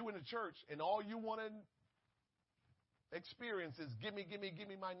 So if you in the church and all you want to experience is gimme,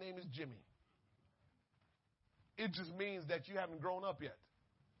 my name is Jimmy, it just means that you haven't grown up yet.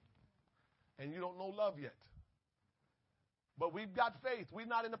 And you don't know love yet. But we've got faith. We're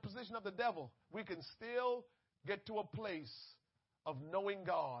not in the position of the devil. We can still get to a place of knowing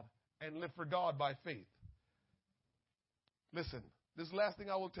God and live for God by faith. Listen, this last thing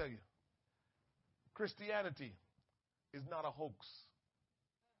I will tell you. Christianity is not a hoax.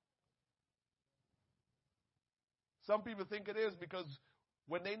 Some people think it is because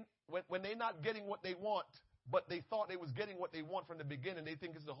when they're not getting what they want, but they thought they was getting what they want from the beginning, they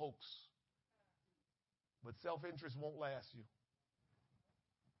think it's a hoax. But self-interest won't last you.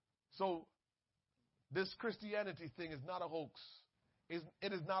 So this Christianity thing is not a hoax.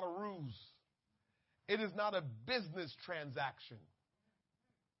 It is not a ruse. It is not a business transaction.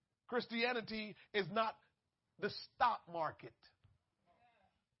 Christianity is not the stock market.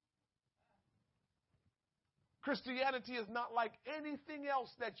 Christianity is not like anything else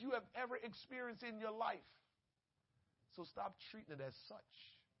that you have ever experienced in your life. So stop treating it as such.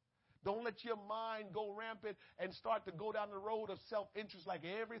 Don't let your mind go rampant and start to go down the road of self-interest like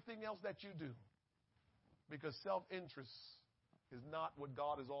everything else that you do. Because self-interest is not what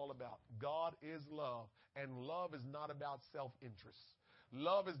God is all about. God is love, and love is not about self-interest.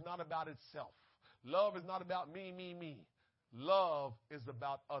 Love is not about itself. Love is not about me, me, me. Love is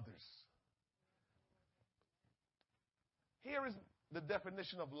about others. Here is the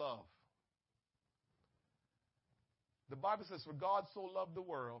definition of love. The Bible says, for God so loved the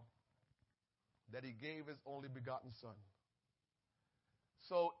world that he gave his only begotten son.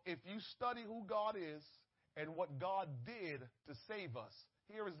 So if you study who God is and what God did to save us,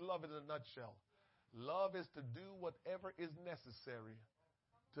 here is love in a nutshell. Love is to do whatever is necessary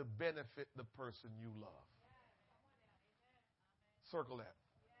to benefit the person you love. Circle that.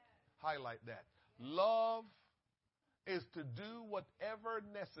 Highlight that. Love is to do whatever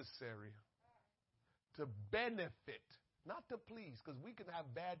necessary to benefit, not to please, because we can have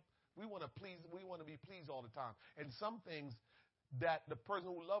we want to be pleased all the time. And some things that the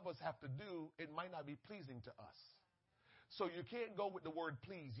person who loves us have to do, it might not be pleasing to us. So you can't go with the word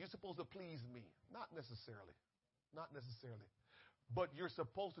please. You're supposed to please me. Not necessarily. Not necessarily. But you're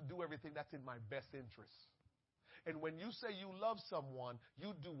supposed to do everything that's in my best interest. And when you say you love someone,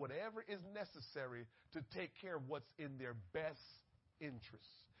 you do whatever is necessary to take care of what's in their best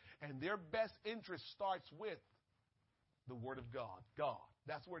interest. And their best interest starts with the Word of God. God.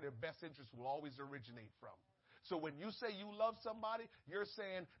 That's where their best interest will always originate from. So when you say you love somebody, you're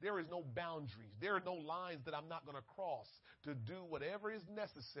saying there is no boundaries. There are no lines that I'm not going to cross to do whatever is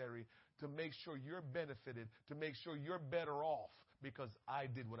necessary to make sure you're benefited, to make sure you're better off because I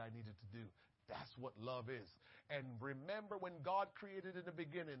did what I needed to do. That's what love is. And remember, when God created in the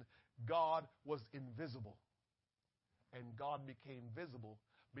beginning, God was invisible. And God became visible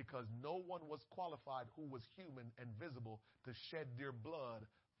because no one was qualified who was human and visible to shed their blood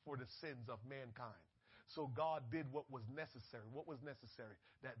for the sins of mankind. So God did what was necessary. What was necessary?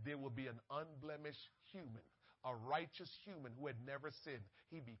 That there will be an unblemished human, a righteous human who had never sinned.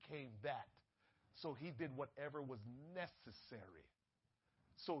 He became that. So he did whatever was necessary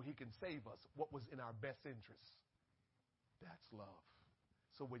so he can save us, what was in our best interest. That's love.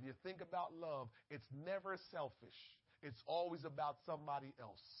 So when you think about love, it's never selfish. It's always about somebody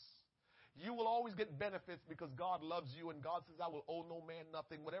else. You will always get benefits because God loves you, and God says, I will owe no man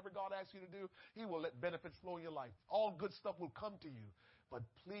nothing. Whatever God asks you to do, he will let benefits flow in your life. All good stuff will come to you. But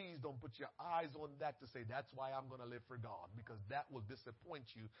please don't put your eyes on that to say, that's why I'm going to live for God, because that will disappoint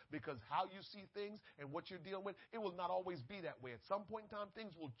you. Because how you see things and what you're dealing with, it will not always be that way. At some point in time,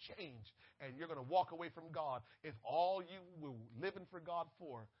 things will change, and you're going to walk away from God if all you were living for God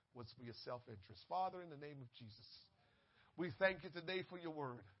for was for your self-interest. Father, in the name of Jesus, we thank you today for your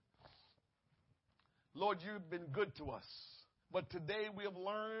word. Lord, you've been good to us. But today we have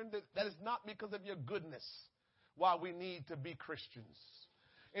learned that it's not because of your goodness why we need to be Christians.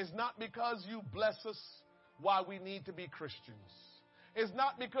 It's not because you bless us why we need to be Christians. It's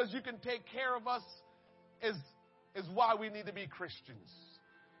not because you can take care of us is why we need to be Christians.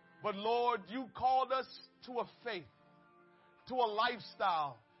 But Lord, you called us to a faith, to a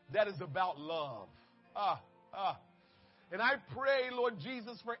lifestyle that is about love. And I pray, Lord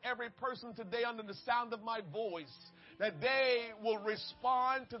Jesus, for every person today under the sound of my voice, that they will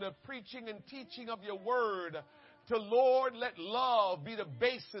respond to the preaching and teaching of your word. To, Lord, let love be the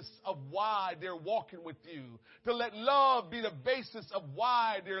basis of why they're walking with you. To let love be the basis of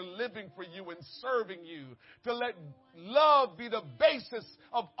why they're living for you and serving you. To let love be the basis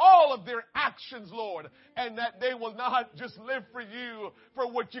of all of their actions, Lord. And that they will not just live for you for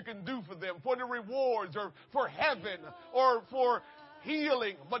what you can do for them, for the rewards or for heaven or for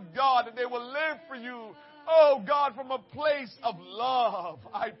healing. But God, that they will live for you, oh God, from a place of love.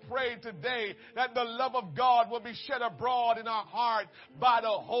 I pray today that the love of God will be shed abroad in our heart by the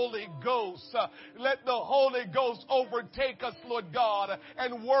Holy Ghost. Let the Holy Ghost overtake us, Lord God,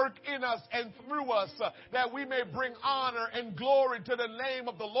 and work in us and through us, that we may bring honor and glory to the name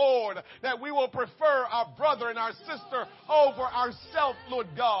of the Lord, that we will prefer our brother and our sister over ourselves, Lord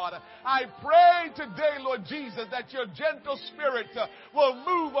God. I pray today, Lord Jesus, that your gentle spirit will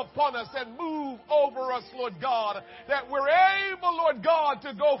move upon us and move over us, Lord God, that we're able, Lord God,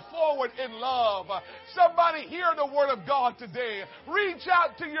 to go forward in love. Somebody hear the word of God today. Reach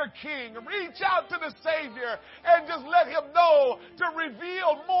out to your King. Reach out to the Savior and just let him know to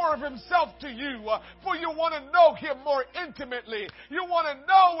reveal more of himself to you. For you want to know him more intimately. You want to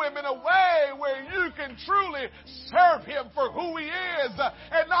know him in a way where you can truly serve him for who he is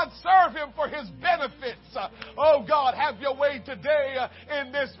and not serve him for his benefits. Oh God, have your way today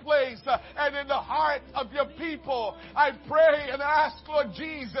in this place and in the heart of your people. I pray and ask, Lord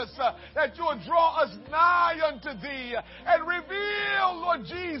Jesus, that you will draw us nigh unto thee and reveal, Lord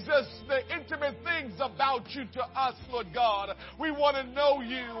Jesus, the intimate things about you to us, Lord God. We want to know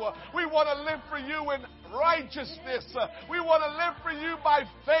you. We want to live for you in righteousness. We want to live for you by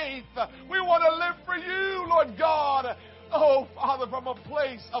faith. We want to live for you, Lord God. Oh, Father, from a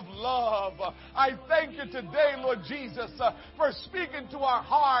place of love. I thank you today, Lord Jesus, for speaking to our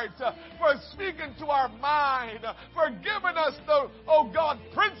heart, for speaking to our mind, for giving us the, oh God,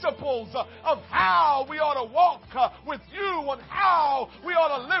 principles of how we ought to walk with you and how we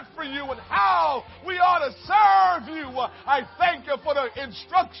ought to live for you and how we ought to serve you. I thank you for the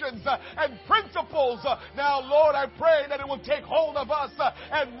instructions and principles. Now, Lord, I pray that it will take hold of us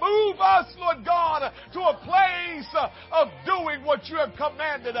and move us, Lord God, to a place of doing what you have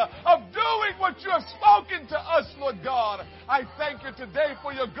commanded, of doing what you have spoken to us, Lord God. I thank you today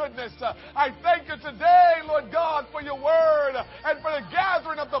for your goodness. I thank you today, Lord God, for your word and for the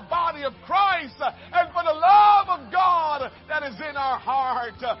gathering of the body of Christ and for the love of God that is in our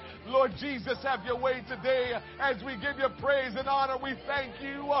heart. Lord Jesus, have your way today as we give you praise and honor. We thank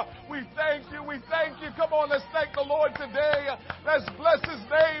you. We thank you. We thank you. Come on, let's thank the Lord today. Let's bless his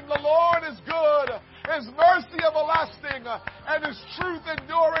name. The Lord is good. His mercy everlasting, and his truth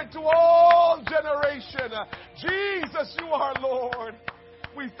endureth to all generation. Jesus, you are Lord.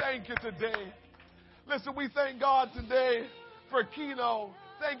 We thank you today. Listen, we thank God today for Keno.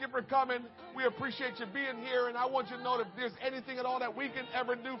 Thank you for coming. We appreciate you being here, and I want you to know that if there's anything at all that we can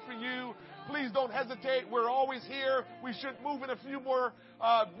ever do for you, please don't hesitate. We're always here. We should move in a few more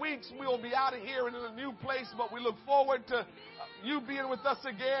weeks. We will be out of here and in a new place, but we look forward to you being with us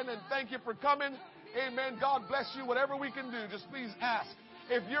again, and thank you for coming. Amen. God bless you. Whatever we can do, just please ask.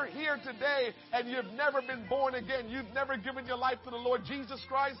 If you're here today and you've never been born again, you've never given your life to the Lord Jesus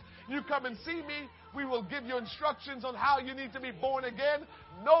Christ, you come and see me. We will give you instructions on how you need to be born again.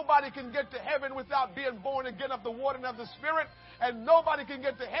 Nobody can get to heaven without being born again of the water and of the Spirit. And nobody can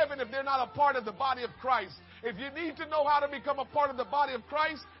get to heaven if they're not a part of the body of Christ. If you need to know how to become a part of the body of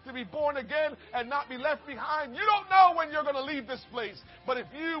Christ, to be born again and not be left behind, you don't know when you're going to leave this place. But if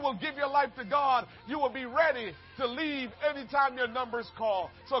you will give your life to God, you will be ready to leave anytime your numbers call.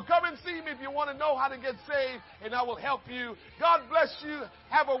 So come and see me if you want to know how to get saved, and I will help you. God bless you.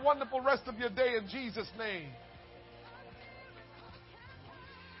 Have a wonderful rest of your day in Jesus' name.